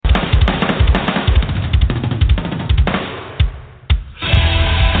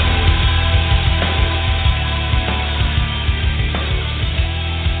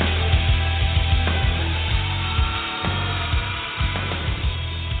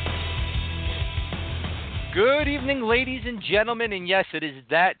Good evening, ladies and gentlemen, and yes, it is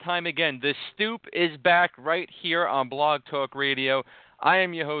that time again. The Stoop is back right here on Blog Talk Radio. I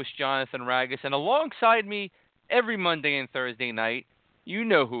am your host, Jonathan Ragus, and alongside me every Monday and Thursday night, you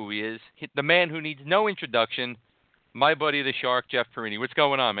know who he is, the man who needs no introduction, my buddy the Shark, Jeff Perini. What's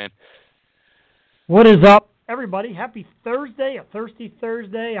going on, man? What is up, everybody? Happy Thursday, a thirsty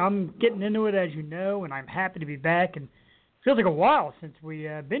Thursday. I'm getting into it, as you know, and I'm happy to be back. And it feels like a while since we've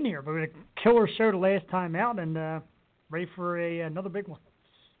been here, but we had a killer show the last time out, and ready for another big one.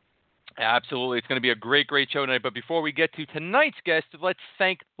 Absolutely. It's going to be a great show tonight. But before we get to tonight's guest, let's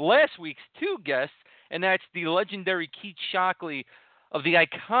thank last week's two guests, and that's the legendary Keith Shockley of the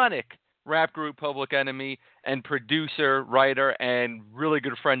iconic rap group Public Enemy and producer, writer, and really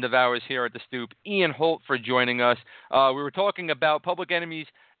good friend of ours here at the Stoop, Ian Holt, for joining us. We were talking about Public Enemies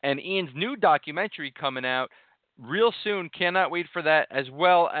and Ian's new documentary coming out real soon. Cannot wait for that, as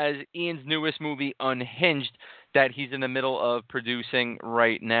well as Ian's newest movie, Unhinged, that he's in the middle of producing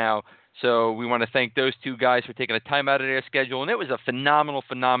right now. So we want to thank those two guys for taking a time out of their schedule. And it was a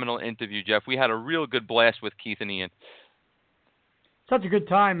phenomenal interview, Jeff. We had a real good blast with Keith and Ian. Such a good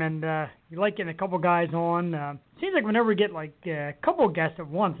time, and you like getting a couple guys on. Seems like whenever we get like a couple of guests at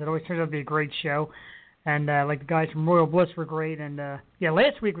once, it always turns out to be a great show. And like the guys from Royal Bliss were great. And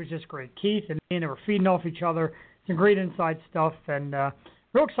last week was just great. Keith and Ian, they were feeding off each other. Some great inside stuff, and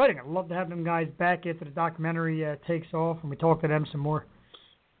real exciting. I'd love to have them guys back after the documentary takes off, and we talk to them some more.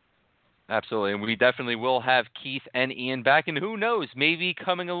 Absolutely, and we definitely will have Keith and Ian back. And who knows, maybe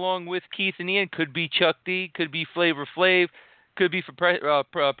coming along with Keith and Ian could be Chuck D, could be Flavor Flav, could be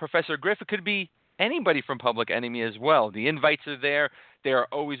Professor Griffith, could be anybody from Public Enemy as well. The invites are there. They are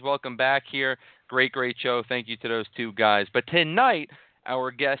always welcome back here. Great show. Thank you to those two guys. But tonight,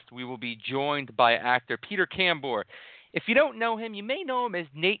 our guest, we will be joined by actor Peter Cambor. If you don't know him, you may know him as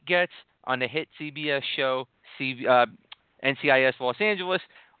Nate Getz on the hit CBS show NCIS Los Angeles,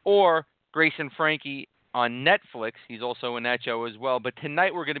 or Grace and Frankie on Netflix. He's also in that show as well. But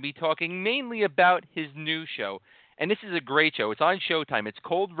tonight we're going to be talking mainly about his new show. And this is a great show. It's on Showtime. It's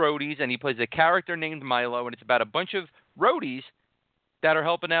called Roadies, and he plays a character named Milo, and it's about a bunch of roadies that are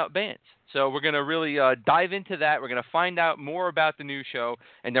helping out bands. So we're going to really dive into that. We're going to find out more about the new show,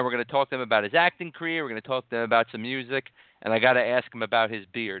 and then we're going to talk to him about his acting career. We're going to talk to him about some music, and I got to ask him about his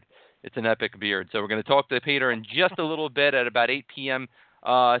beard. It's an epic beard. So we're going to talk to Peter in just a little bit at about 8 p.m.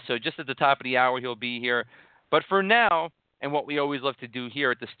 So just at the top of the hour, he'll be here. But for now, and what we always love to do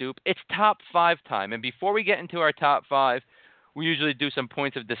here at the Stoop, it's top 5 time. And before we get into our top 5, we usually do some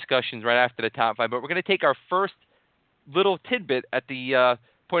points of discussions right after the top 5. But we're going to take our first little tidbit at the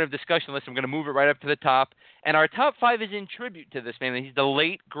point of discussion list. I'm going to move it right up to the top. And our top 5 is in tribute to this man. He's the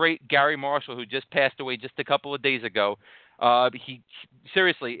late, great Gary Marshall, who just passed away just a couple of days ago.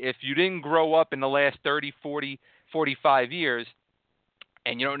 Seriously, if you didn't grow up in the last 30, 40, 45 years,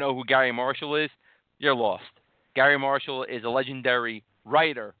 and you don't know who Gary Marshall is, you're lost. Gary Marshall is a legendary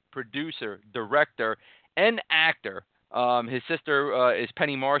writer, producer, director, and actor. His sister is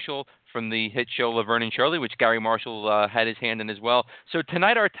Penny Marshall from the hit show Laverne and Shirley, which Gary Marshall had his hand in as well. So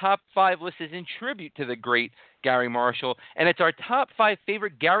tonight our top 5 list is in tribute to the great Gary Marshall, and it's our top 5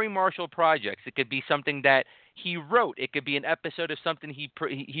 favorite Gary Marshall projects. It could be something that he wrote. It could be an episode of something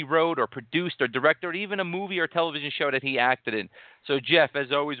he wrote or produced or directed, or even a movie or television show that he acted in. So, Jeff,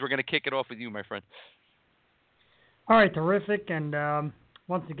 as always, we're going to kick it off with you, my friend. All right, terrific. And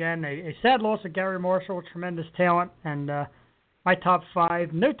once again, a sad loss of Gary Marshall, tremendous talent. And my top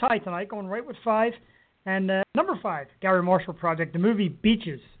 5, no tie tonight, going right with 5. And number 5, Gary Marshall project, the movie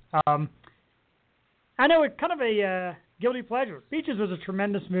Beaches. I know it's kind of a guilty pleasure. Beaches was a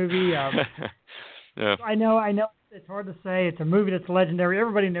tremendous movie. Yeah. I know it's hard to say. It's a movie that's legendary.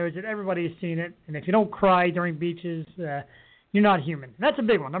 Everybody knows it. Everybody has seen it. And if you don't cry during Beaches, you're not human. And that's a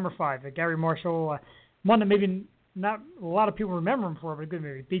big one, number 5, Gary Marshall, one that maybe not a lot of people remember him for, but a good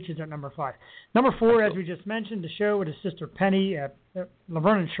movie. Beaches at number 5. Number 4, as we just mentioned, the show with his sister Penny,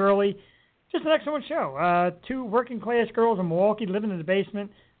 Laverne and Shirley. Just an excellent show. 2 working-class girls in Milwaukee living in the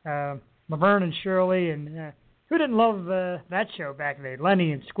basement, Laverne and Shirley, and who didn't love that show back in the day?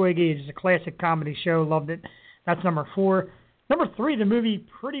 Lenny and Squiggy. It's a classic comedy show. Loved it. That's number 4. Number 3, the movie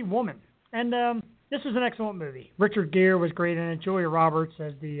Pretty Woman. And this was an excellent movie. Richard Gere was great in it. Julia Roberts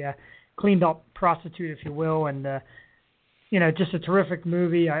as the cleaned-up prostitute, if you will. And, just a terrific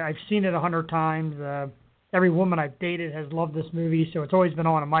movie. I've seen it 100 times. Every woman I've dated has loved this movie, so it's always been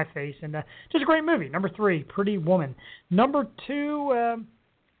on in my face. And just a great movie. Number 3, Pretty Woman. Number 2,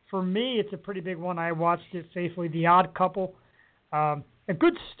 for me, it's a pretty big one. I watched it faithfully, The Odd Couple. A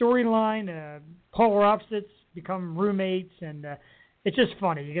good storyline. Polar opposites become roommates, and it's just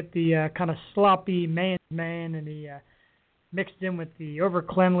funny. You get the kind of sloppy man and the mixed in with the over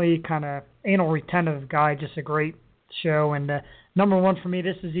cleanly kind of anal retentive guy. Just a great show. And number one for me,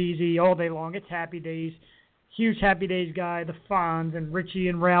 this is easy all day long. It's Happy Days. Huge Happy Days guy, the Fonz and Richie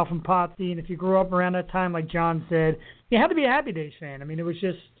and Ralph and Potsy. And if you grew up around that time, like John said, you had to be a Happy Days fan. I mean, it was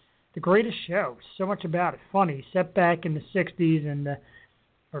just the greatest show. So much about it. Funny. Set back in the 60s and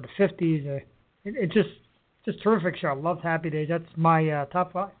or the 50s. It just terrific show. Loved Happy Days. That's my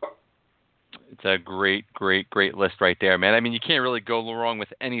top 5. It's a great list right there, man. I mean, you can't really go wrong with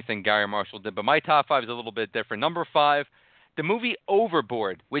anything Gary Marshall did, but my top 5 is a little bit different. Number 5, the movie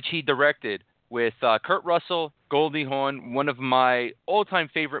Overboard, which he directed with Kurt Russell, Goldie Hawn, one of my all-time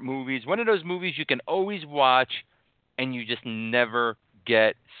favorite movies. One of those movies you can always watch and you just never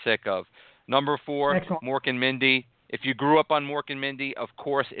get sick of. Number 4, Excellent. Mork and Mindy. If you grew up on Mork and Mindy, of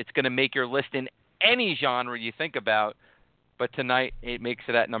course, it's going to make your list in any genre you think about. But tonight, it makes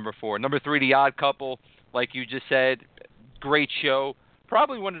it at number 4. Number 3, The Odd Couple. Like you just said, great show.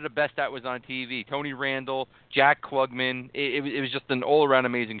 Probably one of the best that was on TV. Tony Randall, Jack Klugman. It was just an all-around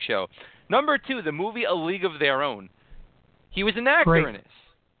amazing show. Number 2, the movie A League of Their Own. He was an actor in this.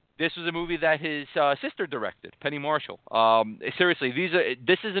 This was a movie that his sister directed, Penny Marshall. Seriously,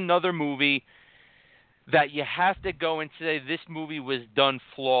 this is another movie that you have to go and say this movie was done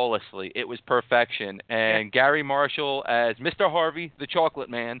flawlessly. It was perfection. And Gary Marshall as Mr. Harvey, the Chocolate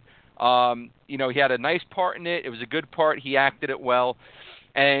Man, he had a nice part in it. It was a good part. He acted it well.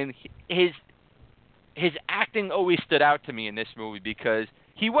 And his acting always stood out to me in this movie because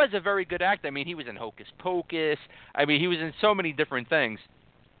he was a very good actor. I mean, he was in Hocus Pocus. I mean, he was in so many different things.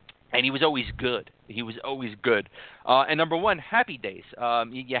 And he was always good. And number 1, Happy Days.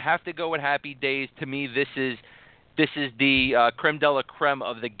 You have to go with Happy Days. To me, this is the creme de la creme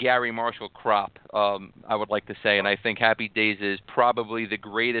of the Gary Marshall crop, I would like to say. And I think Happy Days is probably the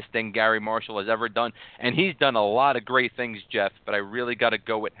greatest thing Gary Marshall has ever done. And he's done a lot of great things, Jeff, but I really got to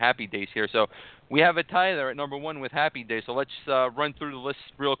go with Happy Days here. So we have a tie there at number 1 with Happy Days. So let's run through the list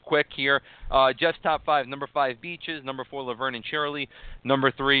real quick here. Jeff's top 5. Number 5, Beaches. Number 4, Laverne and Shirley.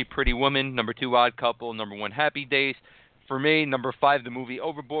 Number 3, Pretty Woman. Number 2, Odd Couple. Number 1, Happy Days. For me, number 5, the movie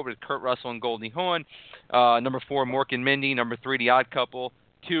Overboard with Kurt Russell and Goldie Hawn. Number 4, Mork and Mindy. Number 3, The Odd Couple.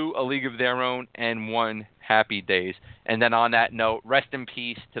 2, A League of Their Own. And 1, Happy Days. And then on that note, rest in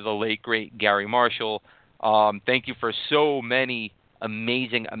peace to the late, great Gary Marshall. Thank you for so many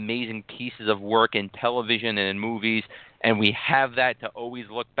amazing pieces of work in television and in movies. And we have that to always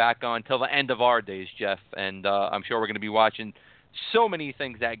look back on till the end of our days, Jeff. And I'm sure we're going to be watching so many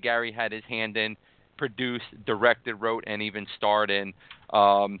things that Gary had his hand in, produced, directed, wrote, and even starred in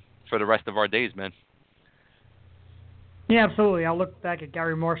for the rest of our days, man. Yeah, absolutely. I'll look back at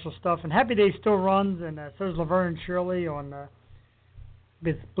Gary Marshall stuff, and Happy Days still runs, and so does Laverne and Shirley on, I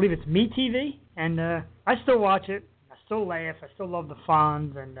believe it's MeTV, and I still watch it. I still laugh. I still love the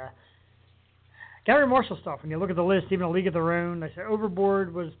Fonz, and Gary Marshall stuff. When you look at the list, even A League of Their Own, I said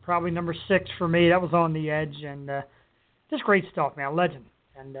Overboard was probably number 6 for me. That was on the edge, and just great stuff, man. Legend.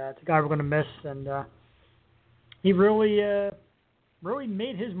 And it's a guy we're going to miss, and he really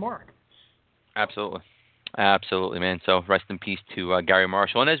made his mark. Absolutely, man. So rest in peace to Gary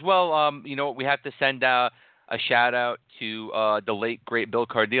Marshall. And as well, we have to send a shout-out to the late, great Bill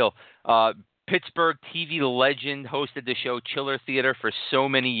Cardille. Pittsburgh TV legend, hosted the show Chiller Theater for so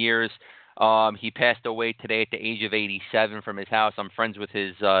many years. He passed away today at the age of 87 from his house. I'm friends with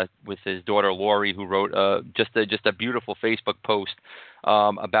his daughter Lori, who wrote just a beautiful Facebook post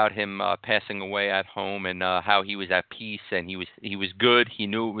about him passing away at home and how he was at peace and he was good. He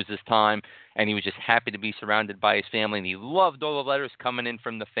knew it was his time, and he was just happy to be surrounded by his family. And he loved all the letters coming in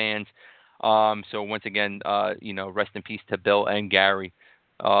from the fans. So once again, rest in peace to Bill and Gary,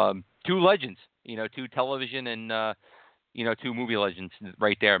 2 legends, 2 television and 2 movie legends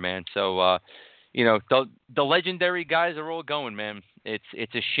right there, man. So, the legendary guys are all going, man.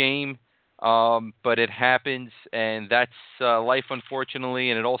 It's a shame, but it happens, and that's life,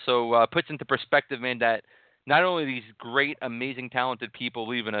 unfortunately. And it also puts into perspective, man, that not only these great, amazing, talented people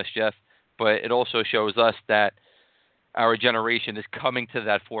leaving us, Jeff, but it also shows us that our generation is coming to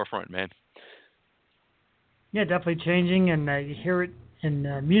that forefront, man. Yeah, definitely changing, and you hear it in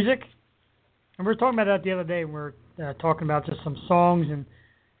music. And we were talking about that the other day. We were talking about just some songs you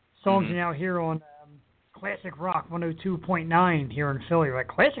now hear on Classic Rock 102.9 here in Philly. You're like,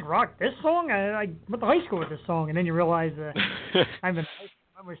 Classic Rock, this song? I went to high school with this song. And then you realize I've been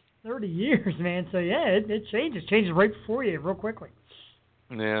almost 30 years, man. So, yeah, it changes. It changes right before you real quickly.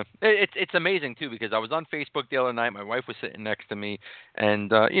 Yeah, it's amazing too because I was on Facebook the other night. My wife was sitting next to me, and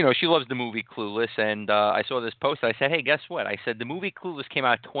she loves the movie Clueless. And I saw this post. I said, "Hey, guess what?" I said, "The movie Clueless came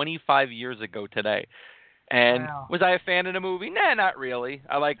out 25 years ago today." And Wow. was I a fan of the movie? Nah, not really.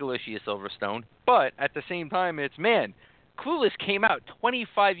 I like Alicia Silverstone, but at the same time, it's man. Clueless came out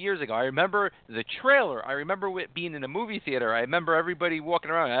 25 years ago. I remember the trailer. I remember it being in a movie theater. I remember everybody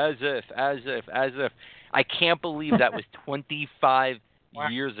walking around as if. I can't believe that was 25 Wow.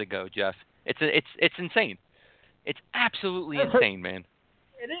 years ago, Jeff. It's insane. It's absolutely That's insane, man.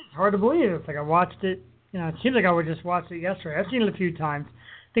 It is hard to believe. It's like I watched it. It seems like I would just watched it yesterday. I've seen it a few times.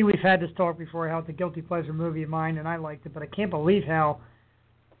 I think we've had this talk before. How it's a guilty pleasure movie of mine, and I liked it, but I can't believe how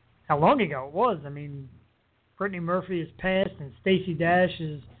long ago it was. I mean, Brittany Murphy has passed, and Stacey Dash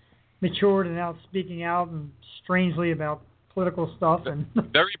is matured and now speaking out and strangely about political stuff. And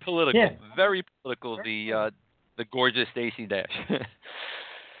Very political. yeah, Very political. The gorgeous Stacey Dash.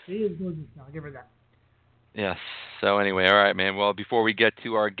 she is gorgeous. I'll give her that. Yes. So anyway, all right, man. Well, before we get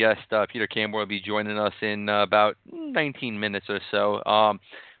to our guest, Peter Cambor will be joining us in about 19 minutes or so.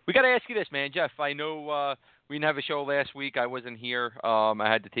 We got to ask you this, man, Jeff. I know we didn't have a show last week. I wasn't here. I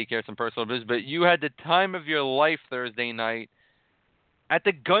had to take care of some personal business, but you had the time of your life Thursday night at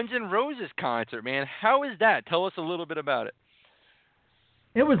the Guns N' Roses concert, man. How is that? Tell us a little bit about it.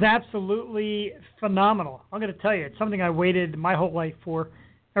 It was absolutely phenomenal. I'm going to tell you, it's something I waited my whole life for.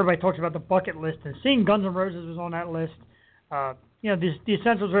 Everybody talks about the bucket list, and seeing Guns N' Roses was on that list. The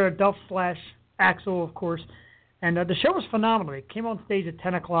essentials were Duff / Axl, of course, and the show was phenomenal. It came on stage at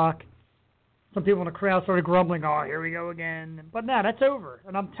 10 o'clock. Some people in the crowd started grumbling, "Oh, here we go again." But no, that's over.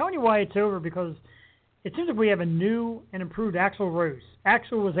 And I'm telling you why it's over, because it seems like we have a new and improved Axl Rose.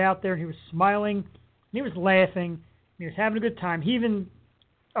 Axl was out there, and he was smiling, and he was laughing, and he was having a good time. He even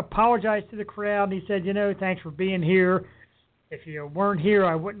apologized to the crowd, and he said, "Thanks for being here. If you weren't here,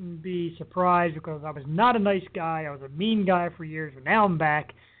 I wouldn't be surprised, because I was not a nice guy. I was a mean guy for years, but now I'm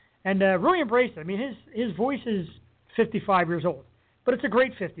back." And really embraced it. I mean, his voice is 55 years old, but it's a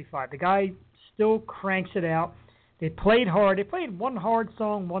great 55. The guy still cranks it out. They played hard. They played one hard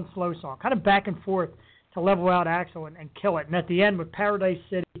song, one slow song, kind of back and forth to level out Axl and kill it. And at the end with Paradise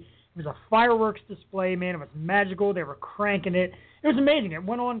City, it was a fireworks display, man. It was magical. They were cranking it. It was amazing. It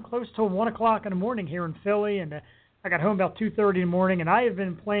went on close till 1 o'clock in the morning here in Philly, and I got home about 2:30 in the morning, and I have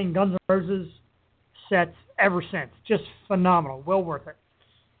been playing Guns N' Roses sets ever since. Just phenomenal. Well worth it.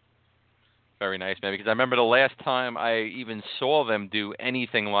 Very nice, man, because I remember the last time I even saw them do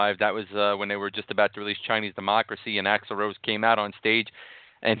anything live, that was when they were just about to release Chinese Democracy, and Axl Rose came out on stage,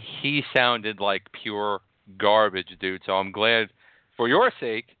 and he sounded like pure garbage, dude. So I'm glad, for your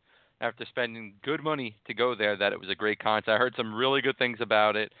sake, after spending good money to go there, that it was a great concert. I heard some really good things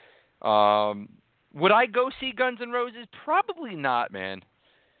about it. Would I go see Guns N' Roses? Probably not, man.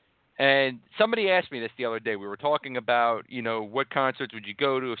 And somebody asked me this the other day. We were talking about, what concerts would you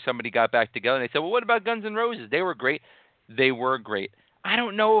go to if somebody got back together? And they said, well, what about Guns N' Roses? They were great. They were great. I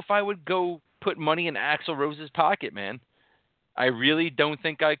don't know if I would go put money in Axl Rose's pocket, man. I really don't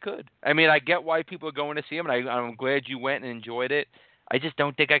think I could. I mean, I get why people are going to see him, and I'm glad you went and enjoyed it. I just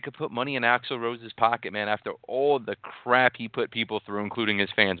don't think I could put money in Axl Rose's pocket, man, after all the crap he put people through, including his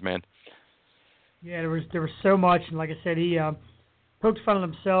fans, man. Yeah, there was so much, and like I said, he poked fun at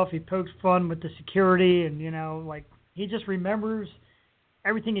himself. He poked fun with the security, and he just remembers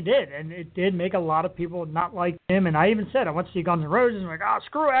everything he did, and it did make a lot of people not like him. And I even said I went to see Guns N' Roses, and I'm like,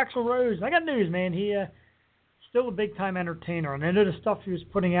 screw Axl Rose. And I got news, man. He still a big time entertainer, and I know the stuff he was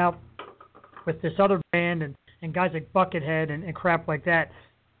putting out with this other band and guys like Buckethead and crap like that.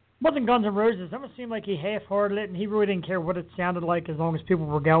 It wasn't Guns N' Roses. It almost seemed like he half-hearted it, and he really didn't care what it sounded like as long as people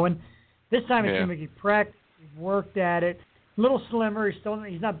were going. This time it seemed like he practiced, he worked at it. A little slimmer.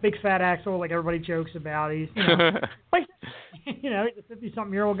 He's not big fat Axl like everybody jokes about. He's he's a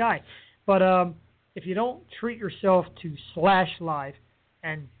 50-something-year-old guy. But if you don't treat yourself to Slash live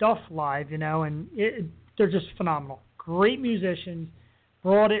and Duff live, they're just phenomenal. Great musicians.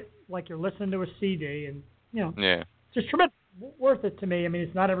 Brought it like you're listening to a CD, and just tremendous. Worth it to me. I mean,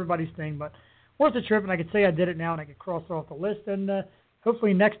 it's not everybody's thing, but worth the trip. And I could say I did it now, and I could cross it off the list. And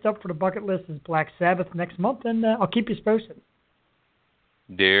hopefully next up for the bucket list is Black Sabbath next month, and I'll keep you posted.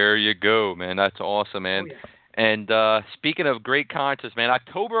 There you go, man. That's awesome, man. Oh, yeah. And speaking of great concerts, man,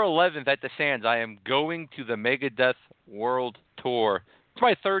 October 11th at the Sands, I am going to the Megadeth World Tour. It's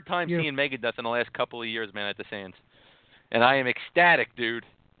my third time seeing Megadeth in the last couple of years, man, at the Sands. And I am ecstatic, dude.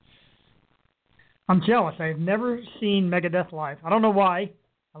 I'm jealous. I've never seen Megadeth live. I don't know why.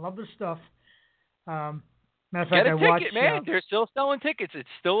 I love their stuff. Matter of fact, Get a ticket, man. They're still selling tickets. It's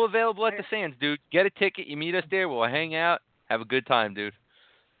still available at the Sands, dude. Get a ticket. You meet us there. We'll hang out. Have a good time, dude.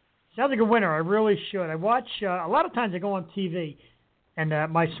 Sounds like a winner. I really should. I watch a lot of times. I go on TV, and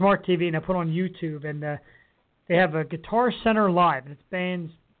my smart TV, and I put on YouTube, and they have a Guitar Center Live, and it's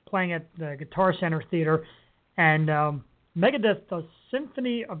bands playing at the Guitar Center Theater, and Megadeth does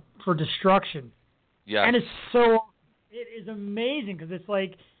Symphony for Destruction. Yes. And it is amazing because it's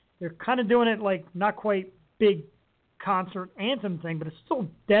like they're kind of doing it like not quite big concert anthem thing, but it's still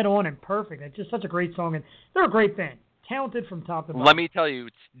dead on and perfect. It's just such a great song, and they're a great band, talented from top to bottom. Let me tell you,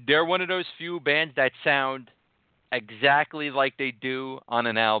 they're one of those few bands that sound exactly like they do on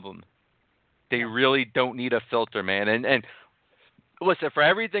an album. They really don't need a filter, man. And listen, for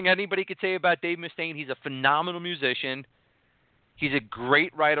everything anybody could say about Dave Mustaine, he's a phenomenal musician. He's a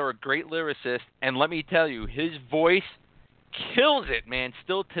great writer, a great lyricist, and let me tell you, his voice kills it, man,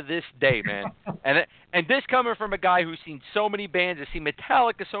 still to this day, man. and this coming from a guy who's seen so many bands, has seen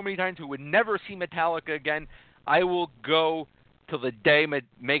Metallica so many times, who would never see Metallica again. I will go till the day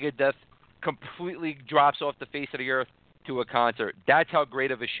Megadeth completely drops off the face of the earth to a concert. That's how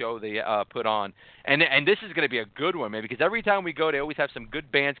great of a show they put on. And this is going to be a good one, man, because every time we go, they always have some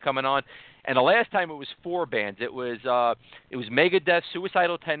good bands coming on. And the last time it was 4 bands. It was Megadeth,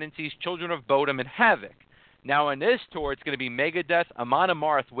 Suicidal Tendencies, Children of Bodom, and Havoc. Now on this tour, it's going to be Megadeth, Amon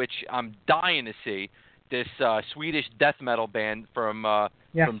Amarth, which I'm dying to see. This Swedish death metal band from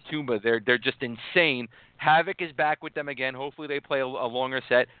Tumba. They're just insane. Havoc is back with them again. Hopefully they play a longer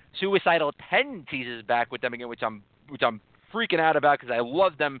set. Suicidal Tendencies is back with them again, which I'm freaking out about because I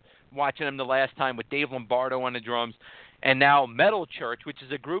loved them watching them the last time with Dave Lombardo on the drums. And now Metal Church, which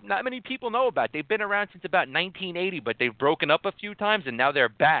is a group not many people know about. They've been around since about 1980, but they've broken up a few times, and now they're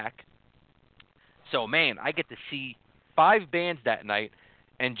back. So, man, I get to see 5 bands that night.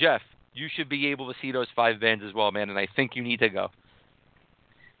 And, Jeff, you should be able to see those 5 bands as well, man, and I think you need to go.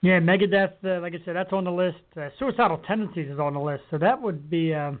 Yeah, Megadeth, like I said, that's on the list. Suicidal Tendencies is on the list, so that would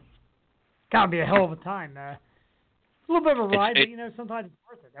be gotta be a hell of a time. A little bit of a ride, but, sometimes it's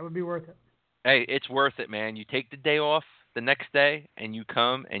worth it. That would be worth it. Hey, it's worth it, man. You take the day off the next day, and you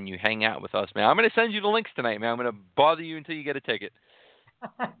come and you hang out with us, man. I'm going to send you the links tonight, man. I'm going to bother you until you get a ticket.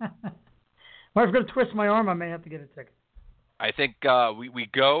 Well, if I'm going to twist my arm, I may have to get a ticket. I think we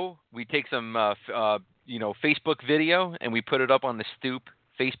go, we take some Facebook video, and we put it up on the Stoop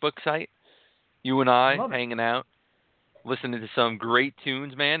Facebook site. You and I hanging out, listening to some great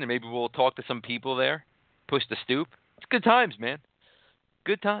tunes, man, and maybe we'll talk to some people there. Push the Stoop. It's good times, man.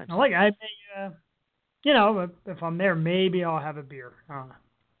 Good times. I may, if I'm there, maybe I'll have a beer.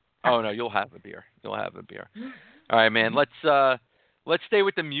 Oh no, you'll have a beer. You'll have a beer. All right, man. Let's stay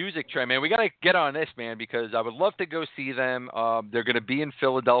with the music trend, man. We got to get on this, man, because I would love to go see them. They're going to be in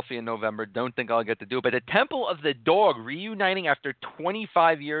Philadelphia in November. Don't think I'll get to do it. But the Temple of the Dog reuniting after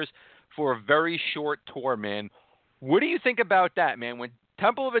 25 years for a very short tour, man. What do you think about that, man? When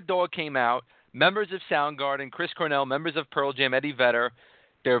Temple of the Dog came out, members of Soundgarden, Chris Cornell, members of Pearl Jam, Eddie Vedder,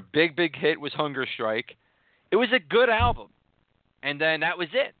 their big hit was Hunger Strike. It was a good album. And then that was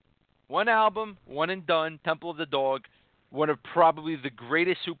it. One album, one and done, Temple of the Dog. One of probably the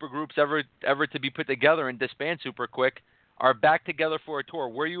greatest supergroups ever to be put together and disband super quick, are back together for a tour.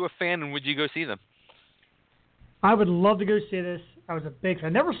 Were you a fan, and would you go see them? I would love to go see this. I was a big fan. I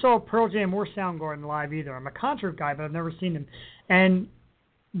never saw Pearl Jam or Soundgarden live either. I'm a concert guy, but I've never seen them. And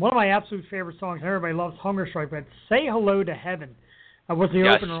one of my absolute favorite songs, and everybody loves Hunger Strike, but Say Hello to Heaven was the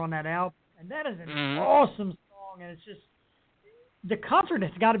opener on that album. And that is an awesome song, and it's just, the concert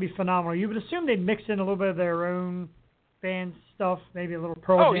has got to be phenomenal. You would assume they'd mix in a little bit of their own band stuff, maybe a little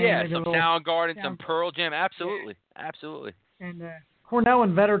Pearl Jam. Oh, yeah, maybe some Soundgarden, some Pearl Jam. Absolutely. Yeah. Absolutely. And Cornell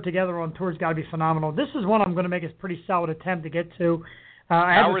and Vedder together on tour has got to be phenomenal. This is one I'm going to make a pretty solid attempt to get to.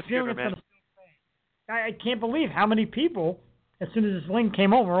 I have a feeling it's going to I can't believe how many people, as soon as this link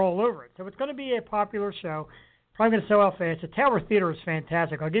came on, were all over it. So it's going to be a popular show. Probably going to sell out fast. The Tower Theater is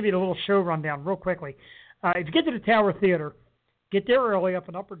fantastic. I'll give you the little show rundown real quickly. If you get to the Tower Theater, get there early up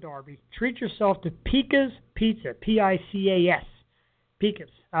in Upper Darby. Treat yourself to Pika's Pizza, P-I-C-A-S. Pika's.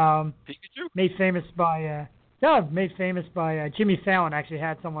 Pikachu? Made famous by Jimmy Fallon. Actually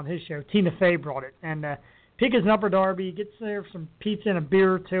had some on his show. Tina Fey brought it. And Pika's in Upper Darby. Gets there some pizza and a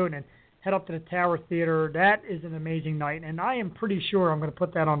beer or two, and then head up to the Tower Theater. That is an amazing night, and I am pretty sure I'm going to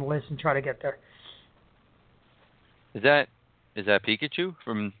put that on the list and try to get there. Is that Pikachu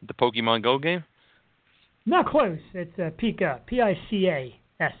from the Pokemon Go game? Not close. It's Pika,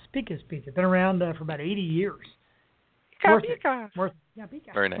 P-I-C-A-S. Pika's Pizza. Been around for about 80 years. Pika.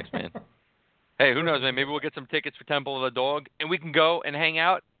 Pika. Very nice, man. Hey, who knows, man? Maybe we'll get some tickets for Temple of the Dog, and we can go and hang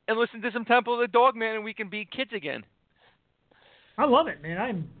out and listen to some Temple of the Dog, man, and we can be kids again. I love it,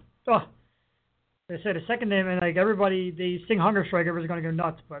 man. They said the second name, and like everybody, they sing Hunger Strike, everybody's going to go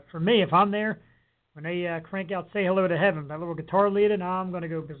nuts. But for me, if I'm there, when they crank out Say Hello to Heaven, that little guitar lead, and I'm going to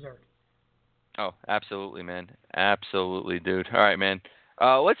go berserk. Oh, absolutely, man. Absolutely, dude. All right, man.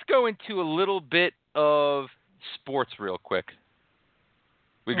 Let's go into a little bit of sports real quick.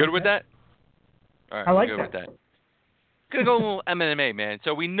 We good with that? All right, I like we're good that. with that. Gonna go a little MMA, man.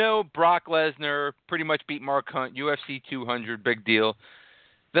 So we know Brock Lesnar pretty much beat Mark Hunt, UFC 200, big deal.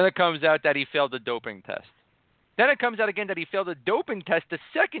 Then it comes out that he failed the doping test. Then it comes out again that he failed a doping test the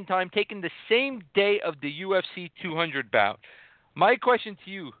second time, taken the same day of the UFC 200 bout. My question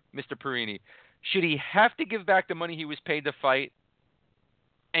to you, Mr. Perini, should he have to give back the money he was paid to fight,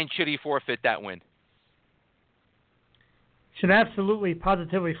 and should he forfeit that win? Should absolutely,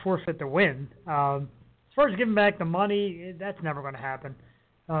 positively forfeit the win. As far as giving back the money, that's never going to happen.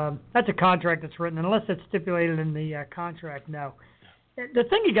 That's a contract that's written, unless it's stipulated in the contract, no. The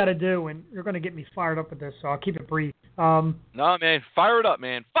thing you got to do, and you're going to get me fired up with this, so I'll keep it brief. No, man. Fire it up,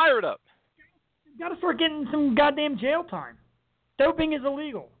 man. Fire it up. You got to start getting some goddamn jail time. Doping is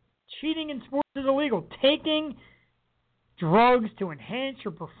illegal. Cheating in sports is illegal. Taking drugs to enhance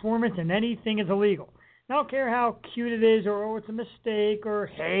your performance in anything is illegal. I don't care how cute it is, or it's a mistake, or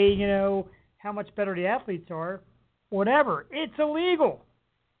hey, how much better the athletes are. Whatever. It's illegal.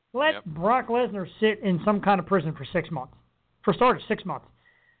 Let Brock Lesnar sit in some kind of prison for 6 months. For starters, 6 months.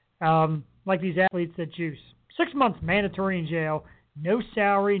 Like these athletes that juice. 6 months mandatory in jail. No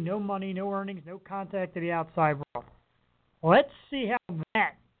salary, no money, no earnings, no contact to the outside world. Let's see how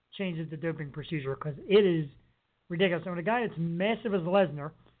that changes the doping procedure, because it is ridiculous. And when a guy that's massive as Lesnar,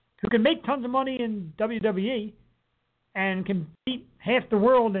 who can make tons of money in WWE and can beat half the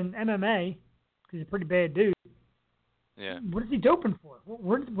world in MMA, because he's a pretty bad dude, what is he doping for?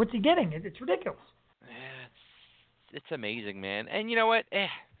 What's he getting? It's ridiculous. It's amazing, man. And you know what?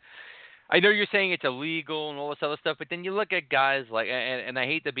 I know you're saying it's illegal and all this other stuff, but then you look at guys like, and I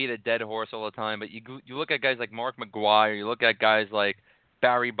hate to beat a dead horse all the time, but you look at guys like Mark McGwire, you look at guys like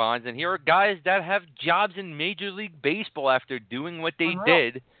Barry Bonds, and here are guys that have jobs in Major League Baseball after doing what they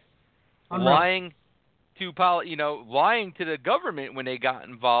did, lying to the government when they got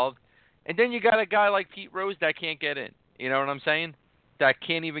involved, and then you got a guy like Pete Rose that can't get in. You know what I'm saying? That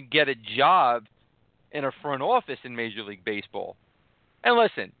can't even get a job in a front office in Major League Baseball. And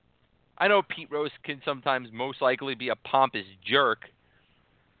listen, I know Pete Rose can sometimes most likely be a pompous jerk,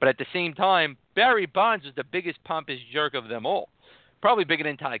 but at the same time, Barry Bonds was the biggest pompous jerk of them all. Probably bigger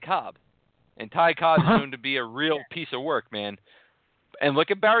than Ty Cobb. And Ty Cobb is known to be a real piece of work, man. And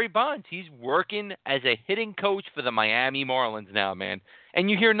look at Barry Bonds. He's working as a hitting coach for the Miami Marlins now, man. And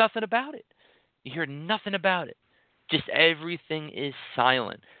you hear nothing about it. You hear nothing about it. Just everything is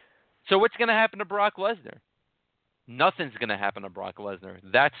silent. So what's going to happen to Brock Lesnar? Nothing's going to happen to Brock Lesnar.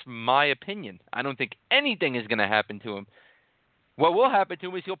 That's my opinion. I don't think anything is going to happen to him. What will happen to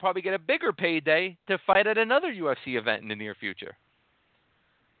him is he'll probably get a bigger payday to fight at another UFC event in the near future.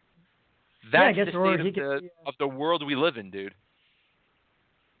 That's the state of the world we live in, dude.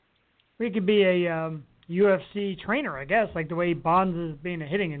 He could be a UFC trainer, I guess, like the way Bonds is being a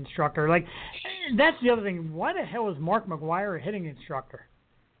hitting instructor. Like, that's the other thing. Why the hell is Mark McGwire a hitting instructor?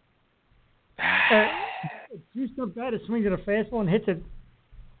 Juiced up guy that swings at a fastball and hits it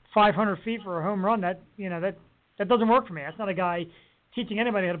 500 feet for a home run. That doesn't work for me. That's not a guy teaching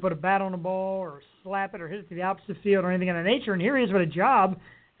anybody how to put a bat on the ball or slap it or hit it to the opposite field or anything of that nature. And here he is with a job,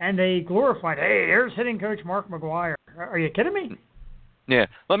 and they glorified, hey, there's hitting coach Mark McGwire. Are you kidding me? Yeah.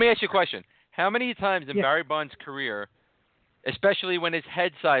 Let me ask you a question. How many times in Barry Bonds' career, especially when his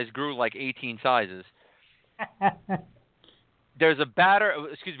head size grew like 18 sizes, there's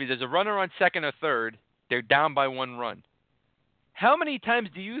a runner on second or third, they're down by 1 run. How many times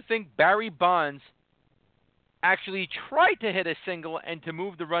do you think Barry Bonds actually tried to hit a single and to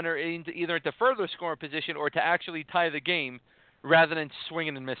move the runner into either into further scoring position or to actually tie the game rather than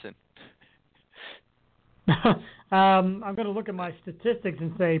swinging and missing? I'm going to look at my statistics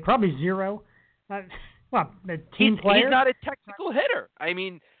and say probably 0. The team player? He's not a technical hitter. I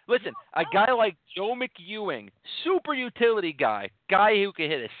mean, listen, a guy like Joe McEwing, super utility guy who could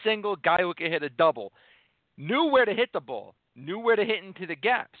hit a single, guy who could hit a double, knew where to hit the ball, knew where to hit into the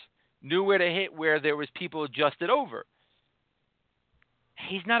gaps, knew where to hit where there was people adjusted over.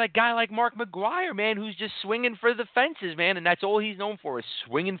 He's not a guy like Mark McGwire, man, who's just swinging for the fences, man, and that's all he's known for is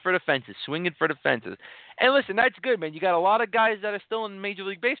swinging for the fences. And listen, that's good, man. You got a lot of guys that are still in Major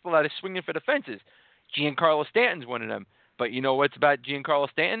League Baseball that are swinging for the fences. Giancarlo Stanton's one of them. But you know what's about Giancarlo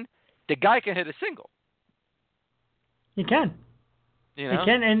Stanton? The guy can hit a single. He can. You know? He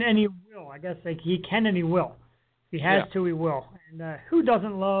can, and he will. I guess he can and he will. If he has to, he will. And who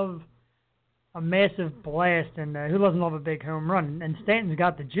doesn't love a massive blast, and who doesn't love a big home run? And Stanton's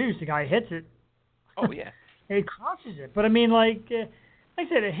got the juice. The guy hits it. Oh yeah. He crushes it. But I mean, like I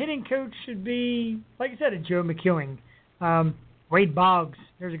said, a hitting coach should be, like I said, a Joe McEwing, Wade Boggs.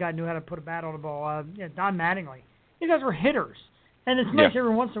 There's a guy who knew how to put a bat on the ball. Don Mattingly. These guys were hitters, and it's nice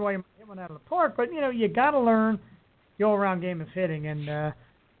every once in a while you might hit one out of the park. But you got to learn the all-around game of hitting, and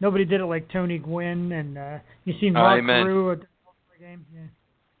nobody did it like Tony Gwynn, and you seen Rod Carew at the All-Star game. Yeah.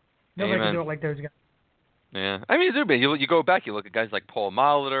 Nobody can do it like those guys. Yeah, I mean, you go back, you look at guys like Paul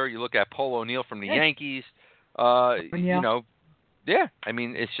Molitor, you look at Paul O'Neill from the Yankees. Yeah, I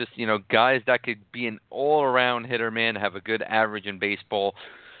mean, it's just, guys that could be an all-around hitter, man, have a good average in baseball.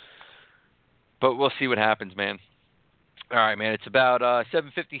 But we'll see what happens, man. All right, man, it's about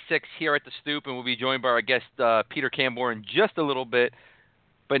 7:56 here at the Stoop, and we'll be joined by our guest, Peter Cambor, in just a little bit.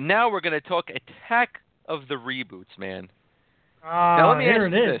 But now we're going to talk Attack of the Reboots, man. Now, let me ask you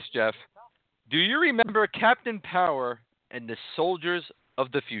this, Jeff. Do you remember Captain Power and the Soldiers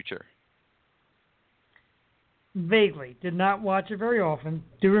of the Future? Vaguely. Did not watch it very often.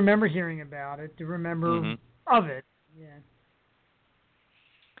 Do remember hearing about it. Do remember of it. Yeah.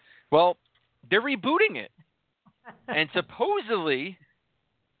 Well, they're rebooting it. And supposedly,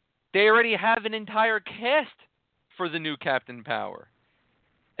 they already have an entire cast for the new Captain Power.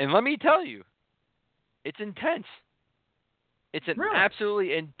 And let me tell you, it's intense. It's an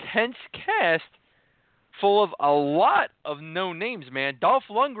absolutely intense cast full of a lot of known names, man. Dolph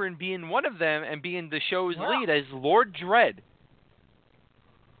Lundgren being one of them and being the show's lead as Lord Dredd.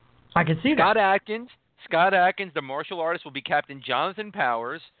 I can see that. Scott Atkins, the martial artist, will be Captain Jonathan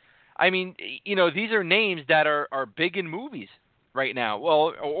Powers. I mean, these are names that are big in movies right now.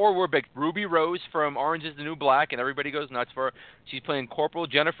 Well, or were big. Ruby Rose from Orange is the New Black, and everybody goes nuts for her. She's playing Corporal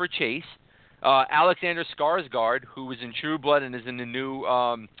Jennifer Chase. Alexander Skarsgård, who was in True Blood and is in the new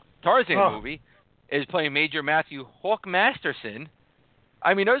Tarzan movie, is playing Major Matthew Hawk Masterson.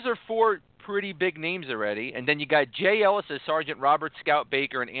 I mean, those are four pretty big names already. And then you got Jay Ellis as Sergeant Robert Scout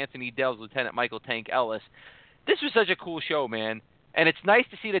Baker and Anthony Dell as Lieutenant Michael Tank Ellis. This was such a cool show, man. And it's nice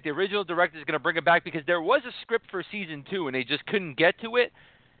to see that the original director is going to bring it back because there was a script for season 2 and they just couldn't get to it.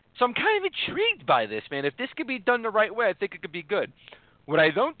 So I'm kind of intrigued by this, man. If this could be done the right way, I think it could be good. What I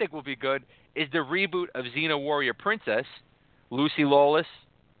don't think will be good is the reboot of Xena Warrior Princess. Lucy Lawless,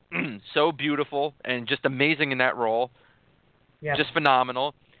 so beautiful and just amazing in that role. Yeah. Just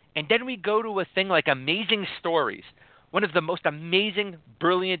phenomenal. And then we go to a thing like Amazing Stories, one of the most amazing,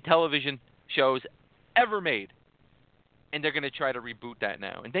 brilliant television shows ever made. And they're going to try to reboot that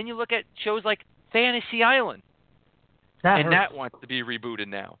now. And then you look at shows like Fantasy Island. That wants to be rebooted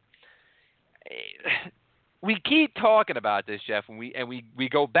now. We keep talking about this, Jeff, and we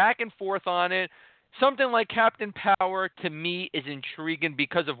go back and forth on it. Something like Captain Power, to me, is intriguing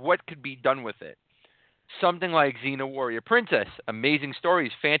because of what could be done with it. Something like Xena Warrior Princess, Amazing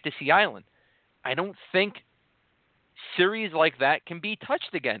Stories, Fantasy Island. I don't think series like that can be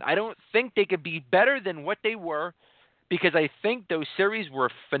touched again. I don't think they could be better than what they were because I think those series were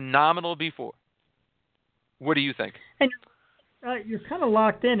phenomenal before. What do you think? And you're kind of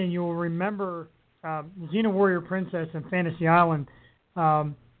locked in, and you'll remember Xena Warrior Princess and Fantasy Island.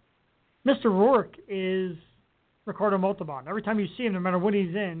 Mr. Rourke is Ricardo Montalban. Every time you see him, no matter what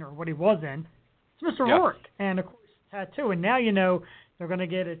he's in or what he was in, it's Mr. Rourke. And, of course, tattoo. And now they're going to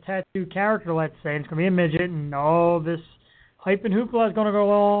get a tattoo character, let's say. It's going to be a midget, and all this hype and hoopla is going to go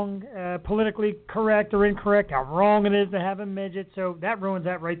along, politically correct or incorrect, how wrong it is to have a midget. So that ruins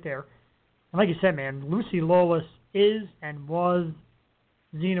that right there. And like you said, man, Lucy Lawless is and was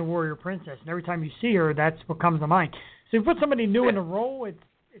Xena Warrior Princess. And every time you see her, that's what comes to mind. So if you put somebody new in the role,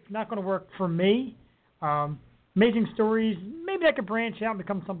 it's not going to work for me. Amazing Stories, maybe I could branch out and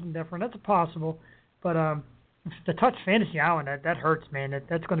become something different. That's possible. But to touch Fantasy Island, that hurts, man.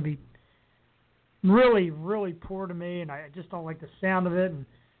 That's going to be really, really poor to me, and I just don't like the sound of it. And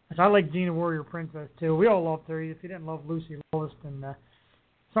I like Xena Warrior Princess, too. We all loved her. If you didn't love Lucy Lawless, then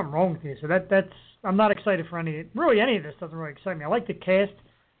something wrong with you. So that's I'm not excited for any of this doesn't really excite me. I like the cast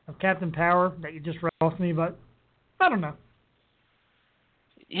of Captain Power that you just read off me, but I don't know.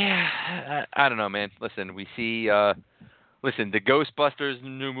 Yeah, I don't know, man. Listen, we see, the Ghostbusters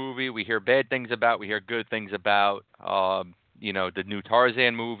new movie. We hear bad things about. We hear good things about. The new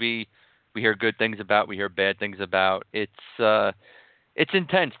Tarzan movie. We hear good things about. We hear bad things about. It's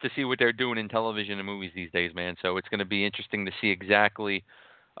intense to see what they're doing in television and movies these days, man. So it's going to be interesting to see exactly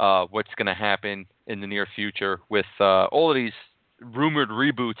what's going to happen in the near future with all of these rumored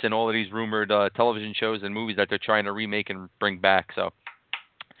reboots and all of these rumored television shows and movies that they're trying to remake and bring back. So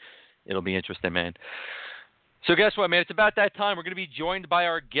it'll be interesting, man. So guess what, man? It's about that time. We're going to be joined by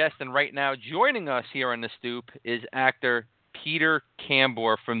our guest, and right now joining us here on the Stoop is actor Peter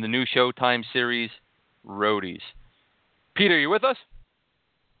Cambor from the new Showtime series, Roadies. Peter, you with us?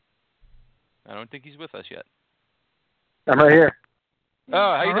 I don't think he's with us yet. I'm right here.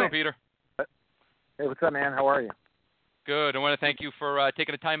 Oh, how you doing, Peter? Hey, what's up, man? How are you? Good. I want to thank you for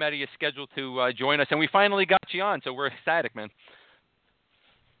taking the time out of your schedule to join us, and we finally got you on, so we're ecstatic, man.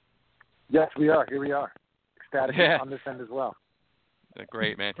 Yes, we are. Here we are. Ecstatic on this end as well.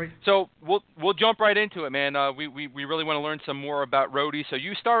 Great, man. So we'll jump right into it, man. We really want to learn some more about Roadies. So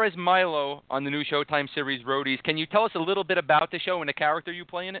you star as Milo on the new Showtime series, Roadies. Can you tell us a little bit about the show and the character you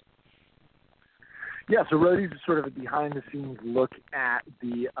play in it? Yeah, so Roadies is sort of a behind-the-scenes look at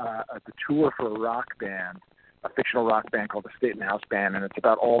the tour for a rock band, a fictional rock band called the State and House Band, and it's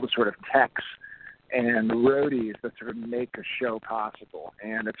about all the sort of techs and the roadies that sort of make a show possible.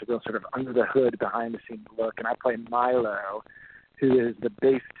 And it's a real sort of under-the-hood, behind-the-scenes look. And I play Milo, who is the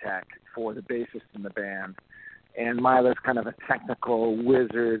bass tech for the bassist in the band. And Milo's kind of a technical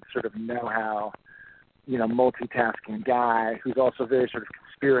wizard, sort of know-how, multitasking guy who's also very sort of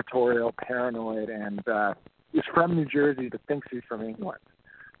conspiratorial, paranoid, and is from New Jersey but thinks he's from England.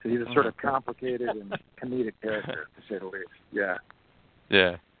 So he's a sort of complicated and comedic character, to say the least. Yeah.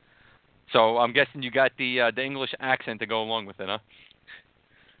 Yeah. So I'm guessing you got the English accent to go along with it, huh?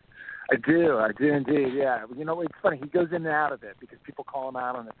 I do indeed, yeah. It's funny, he goes in and out of it because people call him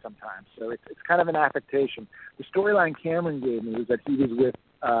out on it sometimes. So it's kind of an affectation. The storyline Cameron gave me was that he was with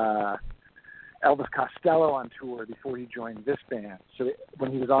Elvis Costello on tour before he joined this band. So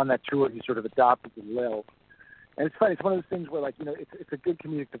when he was on that tour, he sort of adopted the lilt. And it's funny, it's one of those things where, it's a good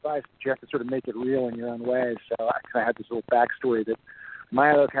comedic device, but you have to sort of make it real in your own way. So I kind of had this little backstory that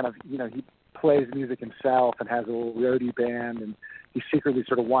Milo kind of, he plays music himself and has a little roadie band, and he secretly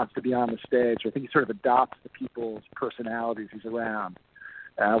sort of wants to be on the stage. I think he sort of adopts the people's personalities he's around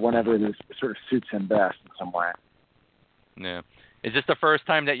whenever this sort of suits him best in some way. Yeah. Is this the first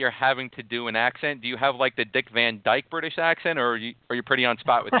time that you're having to do an accent? Do you have like the Dick Van Dyke British accent, or are you pretty on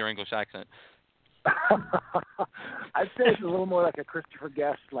spot with your English accent? I'd say it's a little more like a Christopher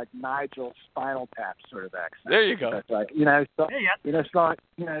Guest, like Nigel Spinal Tap sort of accent. There you go. It's like, it's like,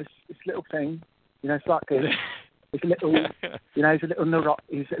 it's little thing, it's like it's a little,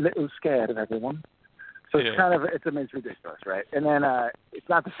 he's a little scared of everyone. So it's it's ridiculous, right? And then it's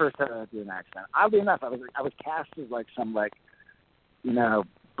not the first time I do an accent. Oddly enough, I was cast as like some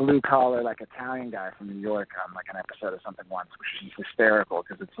blue collar like Italian guy from New York on like an episode of something once, which is hysterical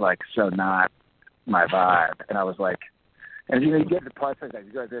because it's like so not my vibe. And I was like, and you get the parts like that.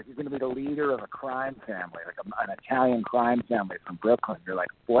 You're going to be the leader of a crime family, like an Italian crime family from Brooklyn. You're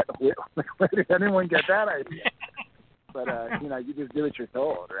like, what? Where did anyone get that idea? But you just do what you're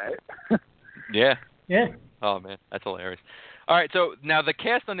told, right? Yeah. Yeah. Oh man, that's hilarious. All right, so now the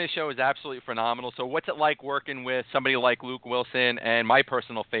cast on this show is absolutely phenomenal. So what's it like working with somebody like Luke Wilson and my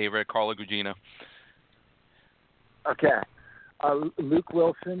personal favorite, Carla Gugino? Okay. Luke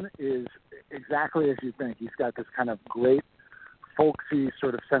Wilson is exactly as you think. He's got this kind of great folksy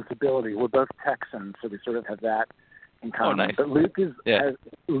sort of sensibility. We're both Texans, so we sort of have that in common. Oh, nice. But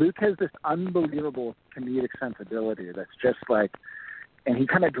Luke has this unbelievable comedic sensibility that's just like, and he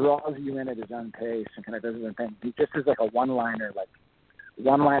kind of draws you in at his own pace and kind of does his own thing. He just is like a one-liner